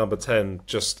obviously in number 10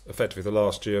 just effectively the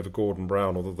last year of Gordon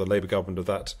Brown or the Labour government of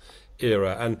that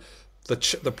era. And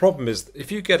the problem is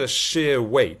if you get a sheer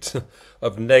weight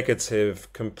of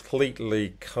negative,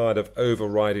 completely kind of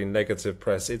overriding negative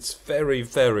press, it's very,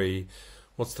 very,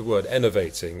 what's the word,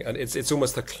 enervating. And it's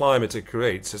almost the climate it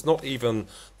creates. It's not even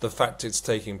the fact it's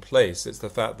taking place. It's the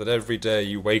fact that every day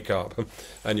you wake up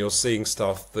and you're seeing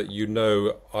stuff that you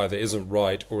know either isn't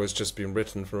right or has just been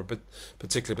written from a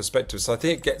particular perspective. So I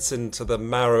think it gets into the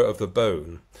marrow of the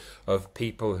bone of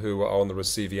people who are on the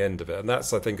receiving end of it. And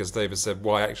that's, I think, as David said,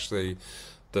 why actually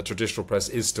the traditional press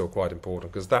is still quite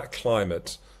important, because that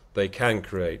climate they can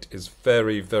create is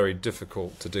very, very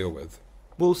difficult to deal with.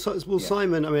 Well,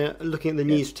 Simon, I mean, looking at the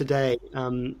news today,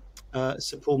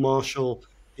 Sir Paul Marshall,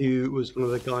 who was one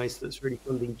of the guys that's really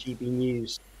funding GB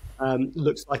News,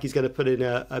 looks like he's going to put in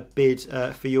a bid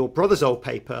for your brother's old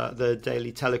paper, the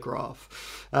Daily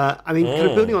Telegraph. I mean, kind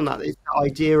of building on that, is the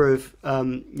idea of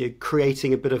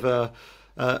creating a bit of a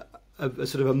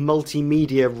sort of a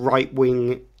multimedia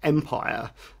right-wing empire.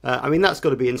 I mean, that's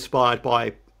got to be inspired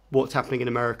by what's happening in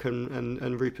America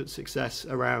and Rupert's success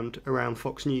around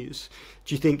Fox News.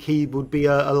 Do you think he would be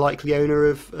a likely owner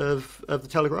of the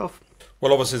Telegraph?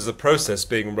 Well, obviously there's a process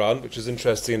being run, which is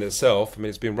interesting in itself. I mean,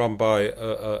 it's being run by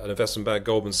an investment bank,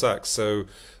 Goldman Sachs. So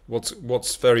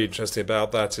what's very interesting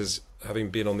about that is,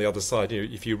 having been on the other side,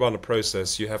 if you run a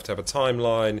process, you have to have a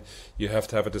timeline, you have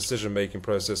to have a decision-making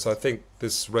process. So I think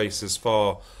this race is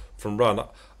far from run.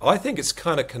 I think it's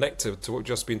kind of connected to what we've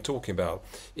just been talking about.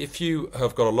 If you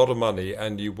have got a lot of money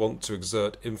and you want to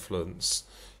exert influence,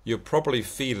 you're probably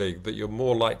feeling that you're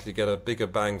more likely to get a bigger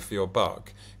bang for your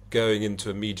buck going into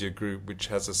a media group which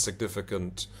has a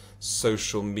significant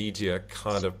social media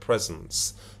kind of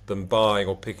presence than buying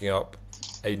or picking up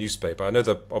a newspaper. I know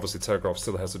that obviously Telegraph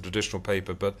still has a traditional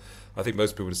paper, but I think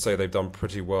most people would say they've done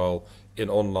pretty well in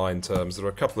online terms. There are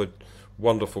a couple of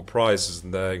wonderful prizes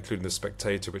in there, including the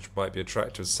Spectator, which might be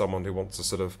attractive to someone who wants to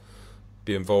sort of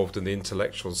be involved in the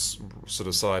intellectual sort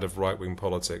of side of right-wing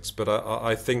politics. But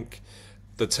I think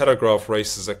the Telegraph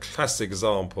race is a classic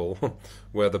example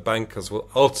where the bankers will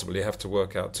ultimately have to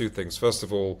work out two things. First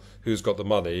of all, who's got the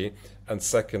money, and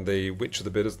secondly, which of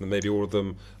the bidders, and maybe all of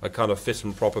them are kind of fit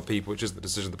and proper people, which isn't the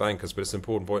decision of the bankers, but it's an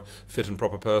important point, fit and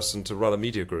proper person to run a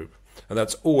media group. And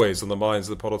that's always on the minds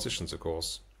of the politicians, of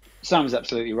course. Simon's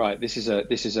absolutely right. This is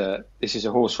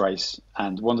a horse race,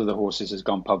 and one of the horses has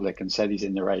gone public and said he's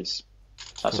in the race.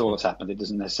 That's all that's happened. It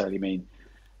doesn't necessarily mean.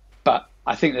 But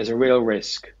I think there's a real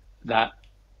risk that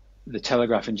the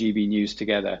Telegraph and GB News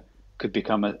together could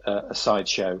become a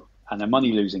sideshow, and a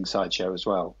money-losing sideshow as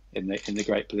well in the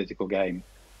great political game.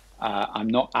 I'm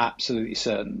not absolutely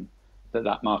certain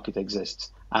that market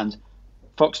exists. And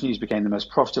Fox News became the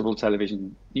most profitable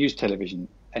news television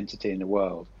entity in the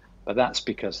world. But that's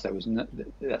because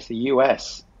that's the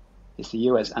US. It's the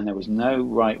US, and there was no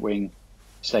right-wing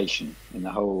station in the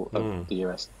whole of the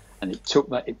US, and it took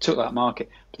that market.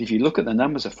 But if you look at the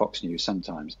numbers of Fox News,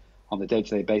 sometimes on the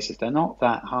day-to-day basis, they're not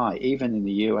that high, even in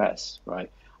the US.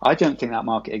 Right? I don't think that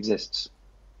market exists.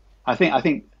 I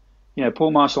think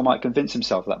Paul Marshall might convince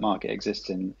himself that market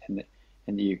exists in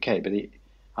the UK, but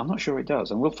I'm not sure it does,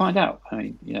 and we'll find out. I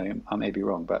mean, I may be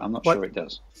wrong, but I'm not sure it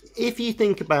does. If you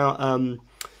think about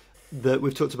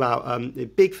we've talked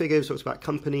about big figures, talked about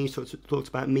companies, talked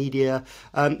about media.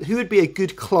 Who would be a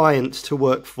good client to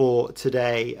work for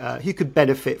today? Who could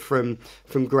benefit from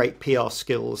great PR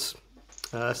skills?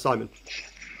 Simon.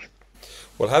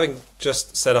 Well, having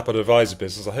just set up an advisor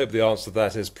business, I hope the answer to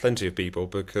that is plenty of people,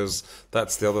 because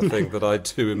that's the other thing that I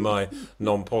do in my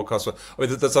non-podcast. I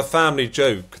mean, there's a family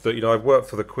joke that, I've worked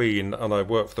for the Queen and I've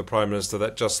worked for the Prime Minister,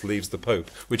 that just leaves the Pope,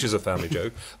 which is a family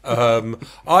joke.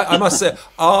 I must say,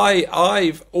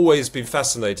 I've always been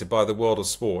fascinated by the world of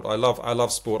sport. I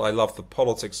love sport. I love the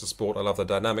politics of sport. I love the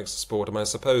dynamics of sport. I mean, I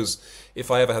suppose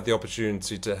if I ever had the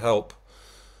opportunity to help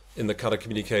in the kind of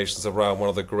communications around one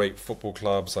of the great football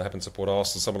clubs, I happen to support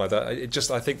Arsenal, something like that.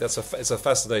 I think it's a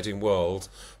fascinating world.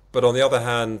 But on the other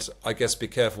hand, I guess be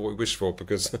careful what we wish for,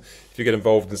 because if you get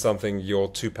involved in something you're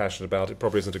too passionate about, it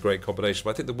probably isn't a great combination. But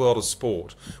I think the world of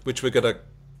sport, which we're going to,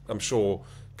 I'm sure,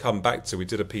 come back to. We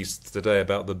did a piece today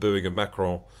about the booing of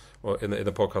Macron, or in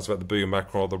the podcast about the booing of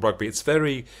Macron, or the rugby. It's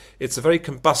a very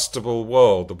combustible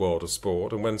world, the world of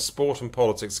sport. And when sport and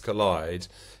politics collide,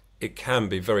 it can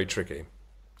be very tricky.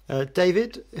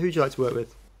 David, who would you like to work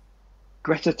with?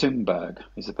 Greta Thunberg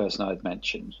is the person I'd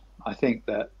mentioned. I think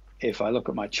that if I look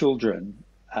at my children,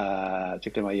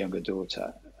 particularly my younger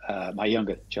daughter, my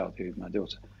younger child, who's my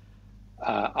daughter,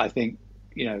 I think,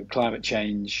 climate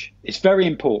change, it's very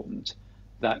important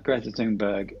that Greta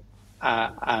Thunberg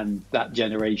and that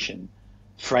generation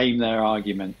frame their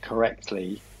argument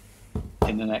correctly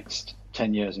in the next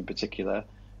 10 years in particular,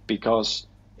 because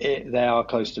they are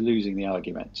close to losing the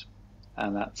argument,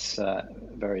 and that's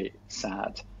very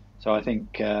sad. So I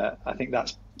think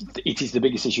it is the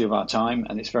biggest issue of our time,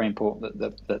 and it's very important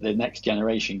that the next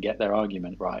generation get their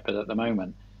argument right. But at the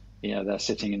moment, they're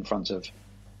sitting in front of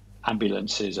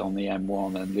ambulances on the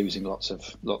M1 and losing lots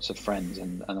of friends,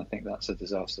 and I think that's a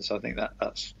disaster. So I think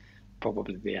that's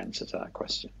probably the answer to that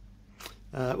question.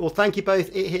 Well, thank you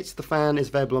both. It Hits the Fan is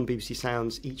available on BBC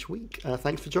Sounds each week.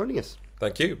 Thanks for joining us.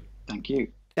 Thank you. Thank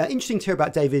you. Interesting to hear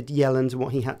about David Yelland and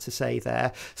what he had to say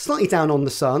there. Slightly down on The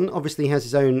Sun. Obviously, he has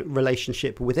his own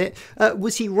relationship with it.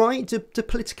 Was he right? Do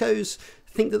politicos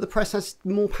think that the press has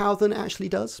more power than it actually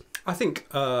does? I think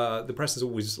the press has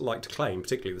always liked to claim,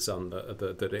 particularly The Sun,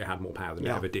 that it had more power than it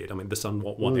ever did. I mean, The Sun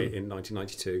won it in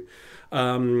 1992.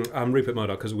 Rupert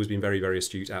Murdoch has always been very, very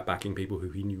astute at backing people who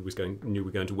he knew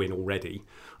were going to win already.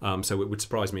 So it would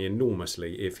surprise me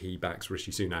enormously if he backs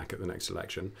Rishi Sunak at the next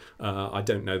election. I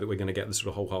don't know that we're going to get the sort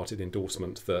of wholehearted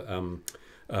endorsement that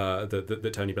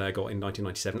that Tony Blair got in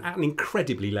 1997 at an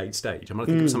incredibly late stage. I mean, I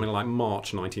think it was something like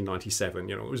March 1997.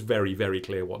 It was very, very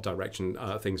clear what direction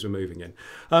things were moving in.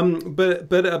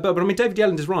 But I mean, David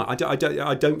Yelland is right.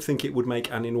 I don't think it would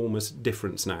make an enormous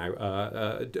difference now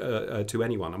to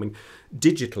anyone. I mean,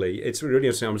 digitally, it's really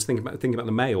interesting. I was thinking about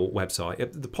the Mail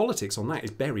website. The politics on that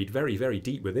is buried very, very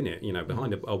deep within it.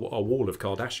 Behind a wall of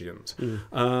Kardashians.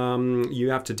 You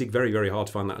have to dig very, very hard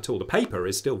to find that at all. The paper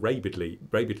is still rabidly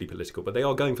political, but they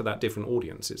are going for that different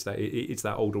audience. It's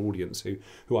that older audience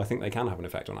who I think they can have an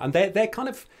effect on, and they're kind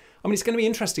of. I mean, it's going to be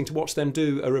interesting to watch them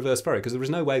do a reverse furrow, because there is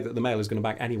no way that the Mail is going to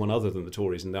back anyone other than the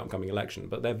Tories in the upcoming election.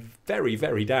 But they're very,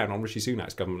 very down on Rishi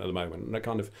Sunak's government at the moment. And they're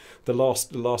kind of the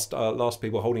last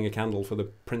people holding a candle for the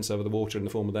prince over the water in the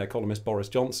form of their columnist Boris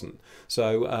Johnson.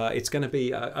 So it's going to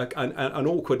be an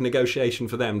awkward negotiation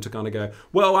for them to kind of go,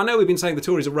 well, I know we've been saying the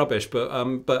Tories are rubbish, but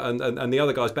the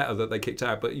other guy's better that they kicked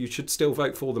out, but you should still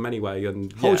vote for them anyway.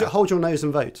 And hold your nose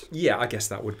and vote. Yeah, I guess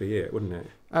that would be it, wouldn't it?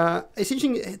 It's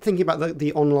interesting thinking about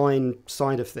the online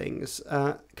side of things,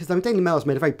 because the Daily Mail has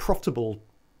made a very profitable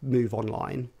move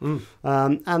online,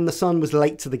 and The Sun was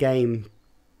late to the game,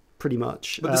 pretty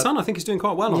much. But The Sun, I think, is doing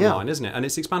quite well online, isn't it? And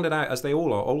it's expanded out, as they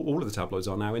all are, all of the tabloids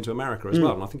are now, into America as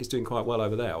well. And I think it's doing quite well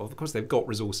over there. Of course, they've got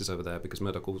resources over there, because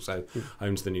Murdoch also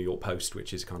owns the New York Post,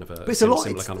 which is kind of a similar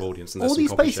kind of audience. And there's some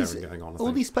copy sharing going on.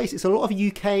 All these places, a lot of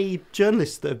UK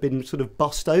journalists that have been sort of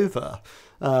bussed over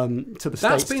to the States.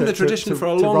 That's been the tradition for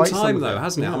a long time, though,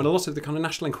 hasn't it? I mean, a lot of the kind of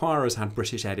National Enquirers had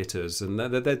British editors, and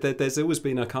there's always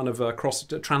been a kind of a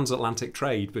transatlantic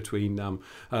trade between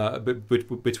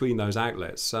those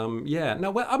outlets. I mean,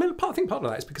 I think part of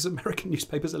that is because American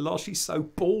newspapers are largely so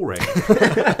boring,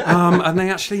 and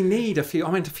they actually need a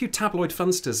few tabloid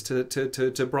funsters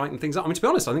to brighten things up. I mean, to be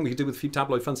honest, I think we could do with a few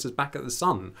tabloid funsters back at the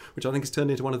Sun, which I think has turned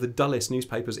into one of the dullest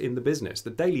newspapers in the business. The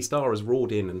Daily Star has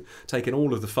roared in and taken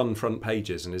all of the fun front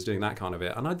pages and is doing that kind of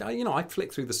it. And I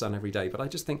flick through the Sun every day, but I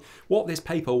just think what this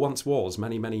paper once was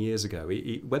many, many years ago,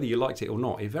 whether you liked it or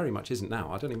not, it very much isn't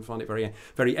now. I don't even find it very,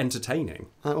 very entertaining.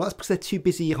 Well, that's because they're too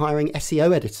busy hiring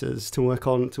SEO editors to work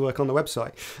on the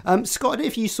website. Scott, I don't know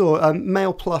if you saw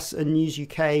Mail Plus and News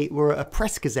UK were at a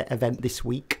Press Gazette event this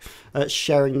week,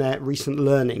 sharing their recent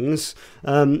learnings.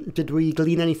 Did we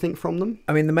glean anything from them?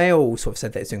 I mean, the Mail sort of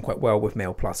said that it's doing quite well with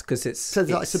Mail Plus, because it's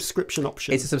like a subscription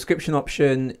option. It's a subscription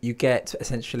option. You get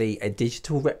essentially a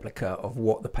digital replica of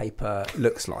what the paper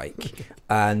looks like.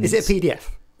 And is it a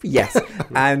PDF? Yes,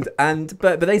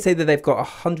 but they say that they've got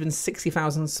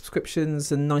 160,000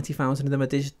 subscriptions and 90,000 of them are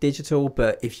digital.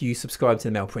 But if you subscribe to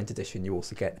the Mail print edition, you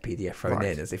also get the PDF thrown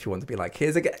in, as if you want to be like, here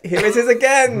it is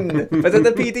again, but in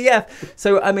the PDF.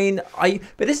 So I mean,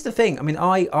 but this is the thing. I mean,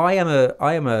 I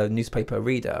am a newspaper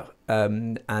reader.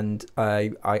 And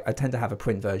I tend to have a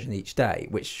print version each day,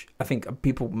 which I think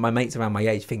my mates around my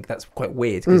age think that's quite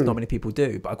weird, because not many people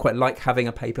do. But I quite like having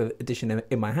a paper edition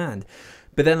in my hand.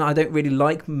 But then I don't really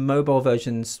like mobile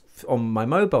versions on my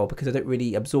mobile, because I don't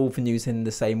really absorb the news in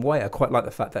the same way. I quite like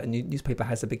the fact that a newspaper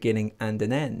has a beginning and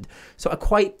an end. So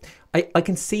I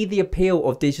can see the appeal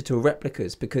of digital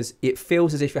replicas, because it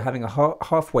feels as if you're having a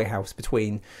halfway house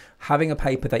between having a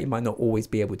paper that you might not always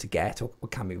be able to get, or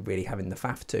can be really having the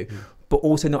faff to, but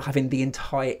also not having the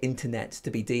entire internet to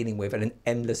be dealing with and an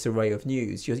endless array of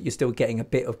news. You're still getting a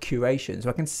bit of curation. So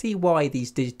I can see why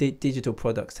these digital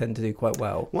products tend to do quite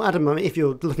well. Well, Adam, I mean, if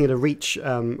you're looking at a Reach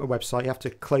website, you have to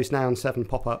close down 7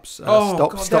 pop-ups.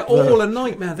 God, they're all a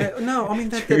nightmare.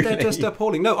 They're just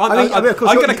appalling. No, I'm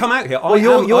going to come out here.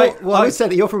 I would say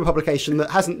that you're from a publication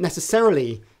that hasn't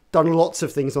necessarily done lots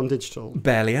of things on digital.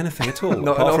 Barely anything at all,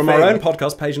 apart from our own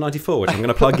podcast, page 94, which I'm going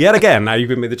to plug yet again. Now you've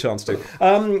given me the chance to.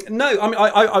 No, I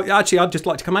mean, I'd just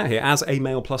like to come out here as a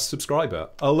Mail Plus subscriber,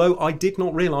 although I did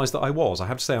not realise that I was. I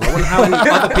have to say, I wonder how many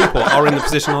other people are in the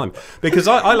position I'm. Because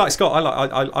I like Scott,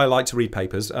 I like to read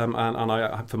papers,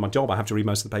 and for my job, I have to read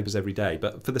most of the papers every day.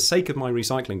 But for the sake of my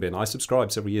recycling bin, I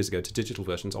subscribed several years ago to digital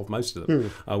versions of most of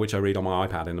them, which I read on my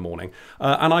iPad in the morning.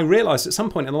 And I realised at some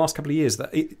point in the last couple of years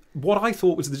that what I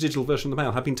thought was the digital version of the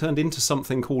Mail had been turned into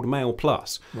something called Mail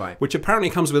Plus, which apparently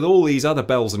comes with all these other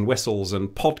bells and whistles and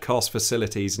podcast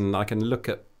facilities, and I can look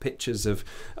at pictures of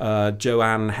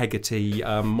Joanne Hegarty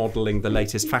modelling the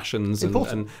latest fashions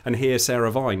and hear Sarah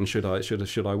Vine should I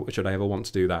ever want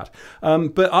to do that.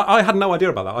 But I had no idea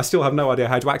about that. I still have no idea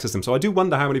how to access them. So I do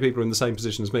wonder how many people are in the same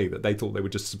position as me, that they thought they were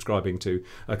just subscribing to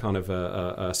a kind of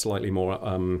a slightly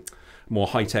more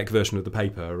high-tech version of the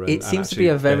paper. It seems to be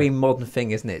a very modern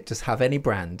thing, isn't it? Just have any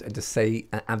brand and just say,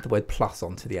 add the word plus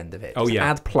onto the end of it. Just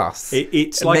add plus.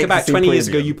 It's like about 20 years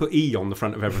ago you put E on the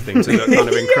front of everything to look kind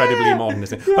of incredibly modern,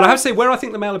 isn't it? But I have to say, where I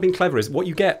think the Mail have been clever is what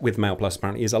you get with Mail Plus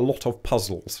apparently is a lot of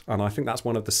puzzles, and I think that's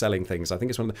one of the selling things. I think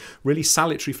it's one of the really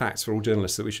salutary facts for all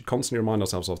journalists that we should constantly remind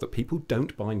ourselves of, that people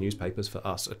don't buy newspapers for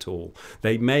us at all.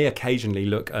 They may occasionally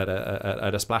look at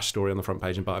a splash story on the front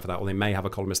page and buy it for that, or they may have a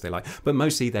columnist they like, but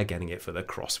mostly they're getting it for the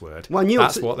crossword. Well,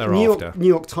 that's what they're after. New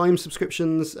York Times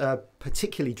subscriptions,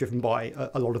 particularly driven by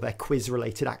a lot of their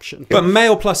quiz-related action. But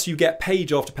Mail Plus, you get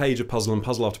page after page of puzzle and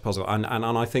puzzle after puzzle, and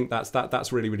I think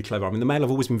that's really, really clever. I mean, the Mail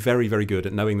have always been very, very good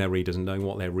at knowing their readers and knowing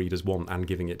what their readers want and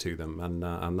giving it to them, and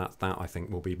that I think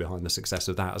will be behind the success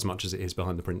of that as much as it is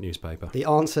behind the print newspaper. The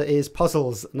answer is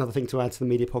puzzles. Another thing to add to the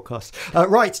media podcast.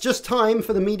 Right, just time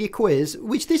for the media quiz,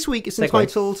 which this week is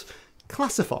entitled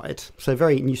Classified, so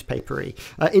very newspapery.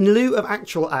 In lieu of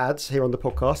actual ads here on the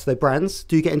podcast, though brands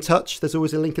do get in touch, there's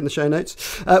always a link in the show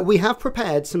notes, we have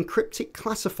prepared some cryptic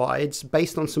classifieds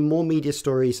based on some more media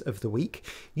stories of the week.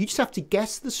 You just have to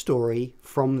guess the story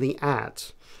from the ad.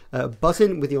 Buzz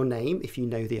in with your name if you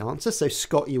know the answer. So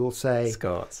Scott, you will say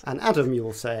Scott, and Adam, you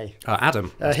will say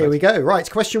Adam. Here we go. Right,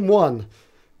 question 1.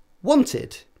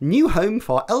 Wanted, new home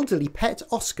for elderly pet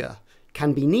Oscar.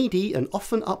 Can be needy and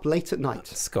often up late at night.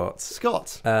 Scott.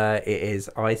 It is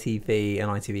ITV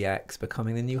and ITVX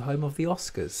becoming the new home of the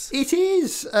Oscars. It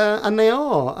is, and they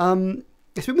are.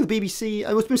 It's been with the BBC.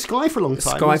 It's been Sky for a long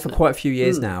time. Sky for quite a few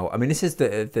years now. I mean, this is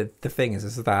the thing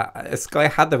is that Sky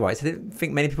had the rights. I didn't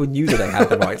think many people knew that they had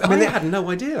the rights. I mean, they had no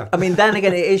idea. I mean, then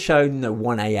again, it is shown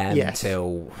 1 a.m.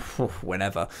 till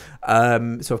whenever.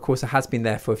 So of course, it has been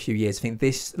there for a few years. I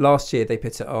think last year they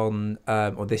put it on,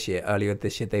 or earlier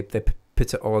this year they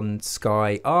put it on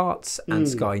Sky Arts and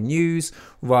Sky News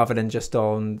rather than just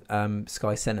on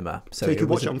Sky Cinema. So you could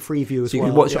watch it on Freeview as well. So you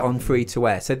could watch it on free to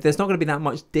air. So there's not going to be that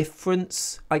much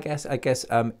difference, I guess,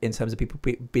 in terms of people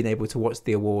being able to watch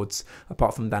the awards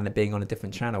apart from than it being on a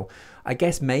different channel. I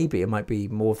guess maybe it might be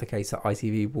more of the case that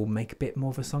ITV will make a bit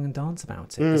more of a song and dance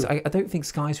about it. I don't think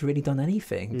Sky's really done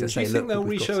anything to say, do you think they'll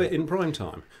re-show it in prime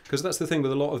time? Because that's the thing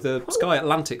with a lot of the Sky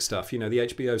Atlantic stuff, the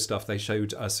HBO stuff, they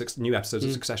showed 6 new episodes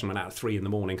of Succession went out at 3 in the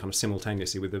morning kind of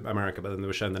simultaneously with America, but then they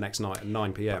were shown the next night at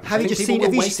 9 p.m. Have you just seen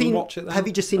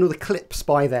all the clips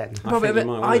by then?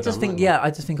 I just think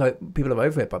people are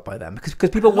over it by then because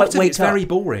people wait. It's very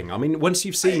boring. I mean, once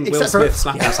you've seen Will Smith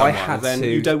slapping someone, then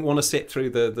you don't want to sit through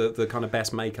the kind of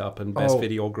best makeup and best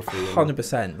videography.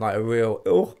 100%, like a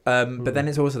real. But then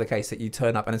it's also the case that you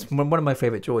turn up, and it's one of my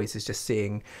favourite joys is just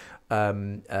seeing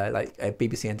like a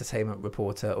BBC Entertainment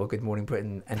reporter or Good Morning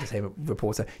Britain Entertainment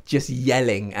reporter just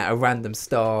yelling at a random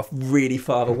staff really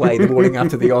far away the morning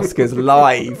after the Oscars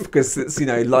live because it's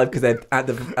live because they're at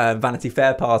the Vanity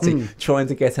Fair party trying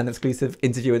to get an exclusive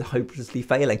interview and hopelessly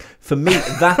failing. For me,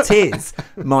 that is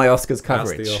my Oscars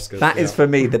coverage. That is for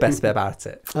me the best bit about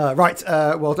it. Right,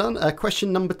 well done.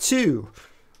 Question number 2.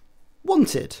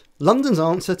 Wanted, London's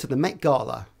answer to the Met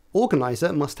Gala.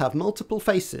 Organiser must have multiple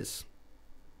faces.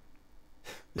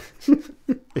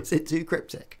 Is it too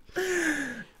cryptic?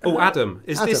 Oh, Adam,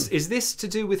 is this to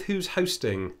do with who's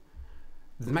hosting?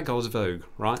 The Met Gala's Vogue,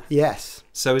 right? Yes.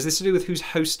 So is this to do with who's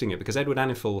hosting it? Because Edward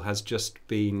Anifal has just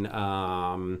been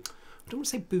don't want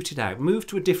to say booted out, moved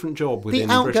to a different job within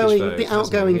British Vogue. The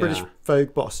outgoing British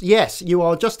Vogue boss. Yes, you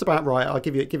are just about right. I'll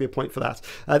give you a point for that.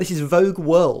 This is Vogue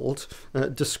World,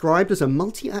 described as a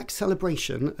multi-act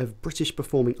celebration of British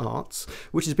performing arts,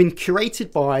 which has been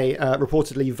curated by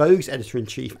reportedly Vogue's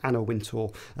editor-in-chief Anna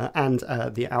Wintour and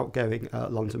the outgoing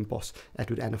London boss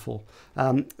Edward Enninful.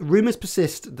 Rumours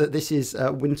persist that this is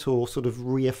Wintour sort of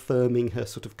reaffirming her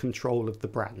sort of control of the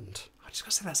brand. I just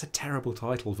got to say that's a terrible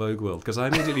title, Vogue World, because I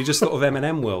immediately just thought of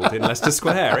M&M World in Leicester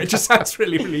Square. It just sounds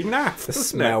really, really naff. The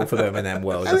smell for the M&M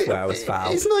World as well is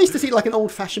foul. It's nice to see like an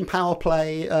old-fashioned power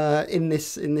play in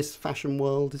this fashion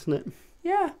world, isn't it?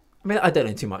 Yeah. I mean, I don't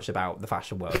know too much about the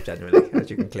fashion world generally, as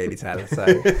you can clearly tell. So,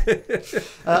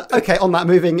 okay, on that,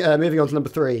 moving on to number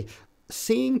 3.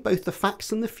 Seeing both the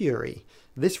facts and the fury,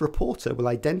 this reporter will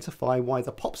identify why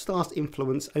the pop star's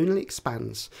influence only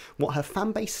expands, what her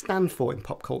fan base stand for in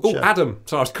pop culture. Oh, Adam.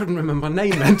 Sorry, I couldn't remember my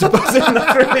name then to buzz in.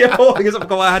 That's really appalling. I forgot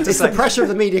what I had to say. It's the pressure of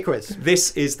the media quiz.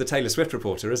 This is the Taylor Swift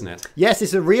reporter, isn't it? Yes,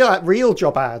 it's a real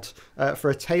job ad for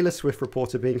a Taylor Swift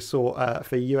reporter being sought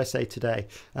for USA Today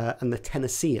and the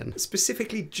Tennessean.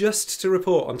 Specifically just to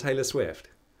report on Taylor Swift.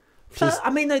 I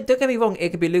mean, don't get me wrong,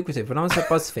 it could be lucrative. When I was at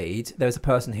BuzzFeed, there was a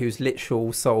person whose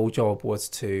literal sole job was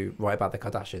to write about the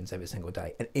Kardashians every single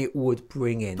day, and it would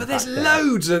bring in... But there's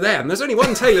loads of them. There's only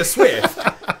one Taylor Swift.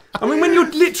 I mean, when you're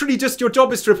literally just, your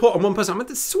job is to report on one person, I mean,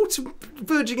 that's sort of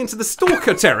verging into the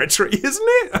stalker territory, isn't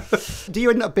it? Do you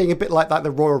end up being a bit like that,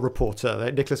 the royal reporter,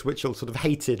 that Nicholas Witchell, sort of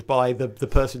hated by the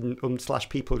person /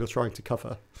 people you're trying to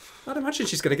cover? I'd imagine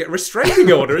she's going to get a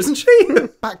restraining order, isn't she?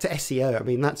 Back to SEO, I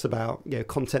mean, that's about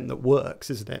content that works,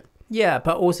 isn't it? Yeah,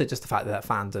 but also just the fact that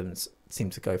fandoms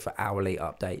seem to go for hourly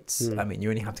updates. I mean, you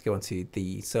only have to go onto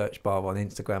the search bar on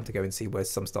Instagram to go and see where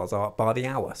some stars are by the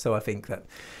hour. So I think that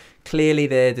clearly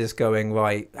they're just going,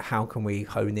 right, how can we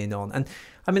hone in on... And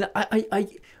I mean,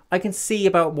 I can see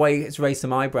about why it's raised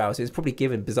some eyebrows. It's probably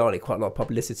given, bizarrely, quite a lot of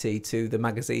publicity to the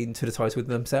magazine, to the title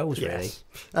themselves, really.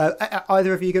 Yes.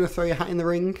 Either of you going to throw your hat in the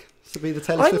ring to be the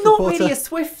Taylor Swift I'm not reporter? really a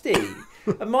Swiftie.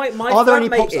 Are there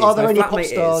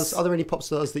any pop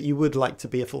stars that you would like to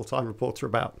be a full-time reporter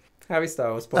about? Harry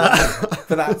Styles, probably.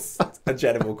 But that's a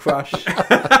general crush.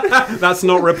 That's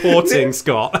not reporting,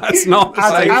 Scott. That's not the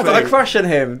same I've got a thing. crush on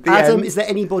him. Adam, is there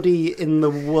anybody in the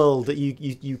world that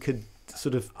you could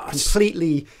sort of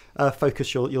completely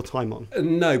focus your time on?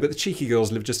 No, but the Cheeky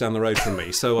Girls live just down the road from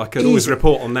me, so I could always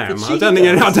report on them. I don't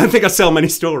think I sell many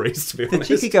stories, to be honest.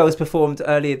 The Cheeky Girls performed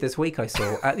earlier this week, I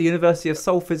saw, at the University of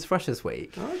Salford's Freshers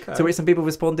Week. Okay. To which some people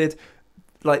responded,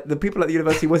 like, the people at the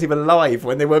university wasn't even live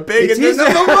when they were big.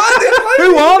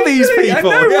 Who are these people?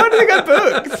 I know, why did they get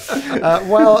booked?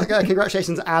 Well,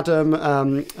 congratulations,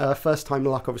 Adam. First time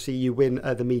luck. Obviously, you win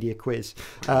the media quiz,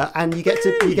 and you get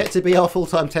to be our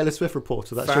full-time Taylor Swift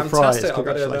reporter. That's your prize. Fantastic. I've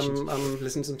got Congratulations. to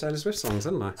listen to some Taylor Swift songs,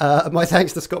 haven't I? My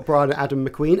thanks to Scott Bryan and Adam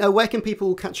MacQueen. Where can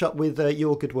people catch up with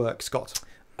your good work, Scott?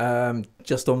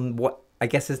 Just on what I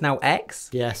guess is now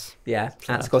X. Yes. Yeah.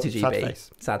 At Scotty GB.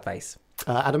 Sad face.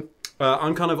 Sad Adam.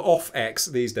 I'm kind of off X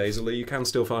these days, although you can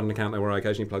still find an account there where I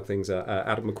occasionally plug things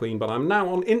Adam MacQueen. But I'm now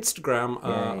on Instagram.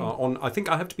 I think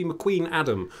I have to be MacQueen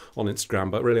Adam on Instagram,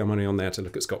 but really I'm only on there to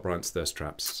look at Scott Bryant's thirst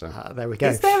traps. So there we go.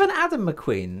 Is there an Adam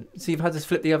MacQueen? So you've had to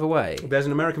flip the other way? There's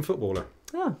an American footballer.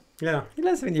 Oh. Yeah. He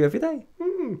learns something new every day.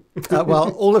 Well,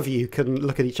 all of you can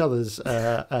look at each other's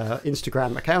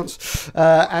Instagram accounts,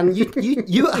 and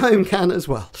you at home can as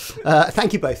well.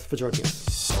 Thank you both for joining us.